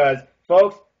that. Because,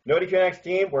 folks, No DQ NXT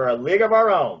team, we're a league of our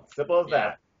own. Simple as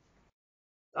that.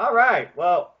 All right.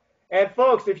 Well, and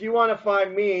folks, if you want to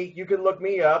find me, you can look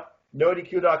me up.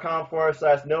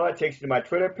 NoDQ.com/Noah. It takes you to my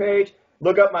Twitter page.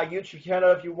 Look up my YouTube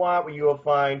channel if you want, where you will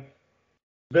find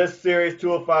this series,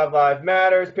 205 Live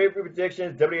Matters, pay-per-view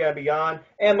predictions, WWE and Beyond,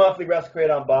 and monthly WrestleCrate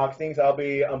unboxings. I'll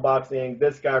be unboxing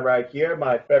this guy right here,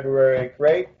 my February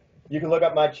crate. You can look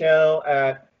up my channel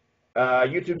at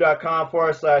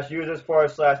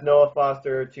youtube.com/users/Noah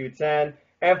Foster 210.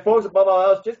 And folks, above all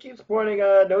else, just keep supporting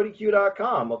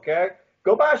NoDQ.com, okay?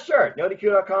 Go buy a shirt,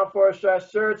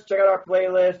 NoDQ.com/shirts. Check out our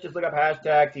playlist. Just look up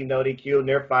hashtag Team NoDQ.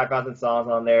 Near 5,000 songs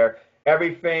on there.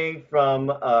 Everything from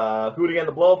Hootie and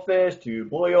the Blowfish to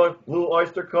Blue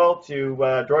Oyster Cult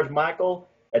to George Michael,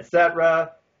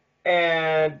 etc.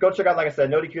 And go check out, like I said,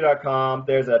 NoDQ.com.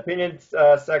 There's an opinion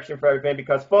section for everything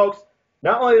because, folks,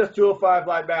 not only does 205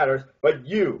 Live matters, but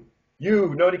you,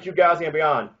 No DQ Galaxy and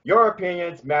beyond, your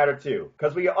opinions matter too,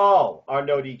 because we all are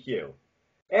No DQ.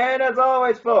 And as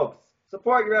always, folks,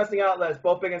 support your wrestling outlets,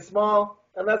 both big and small,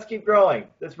 and let's keep growing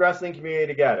this wrestling community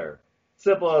together.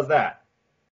 Simple as that.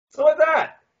 So with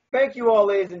that, thank you all,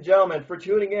 ladies and gentlemen, for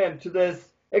tuning in to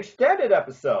this extended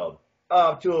episode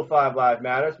of 205 Live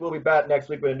Matters. We'll be back next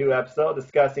week with a new episode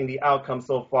discussing the outcome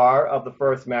so far of the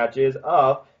first matches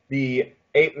of the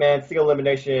 8-man single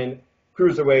elimination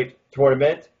cruiserweight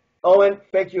tournament. Owen,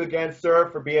 thank you again, sir,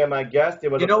 for being my guest.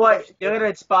 It was you know what? You're gonna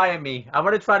inspire me. I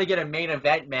want to try to get a main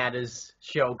event matters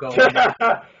show going.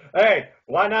 Hey,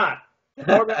 why not?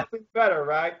 More wrestling better,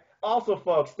 right? Also,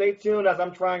 folks, stay tuned as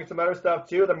I'm trying some other stuff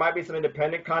too. There might be some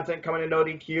independent content coming in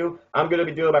ODQ. I'm going to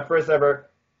be doing my first ever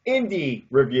indie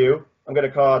review. I'm going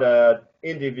to call it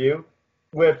Indie View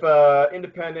with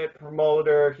independent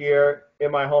promoter here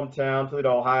in my hometown,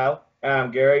 Toledo, Ohio.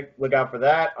 I'm Gary. Look out for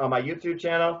that on my YouTube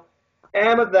channel.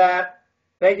 And with that,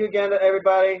 thank you again to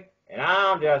everybody. And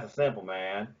I'm just a simple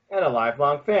man and a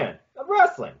lifelong fan of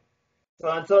wrestling. So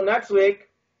until next week,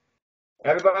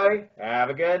 everybody, have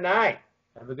a good night.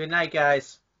 Have a good night,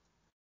 guys.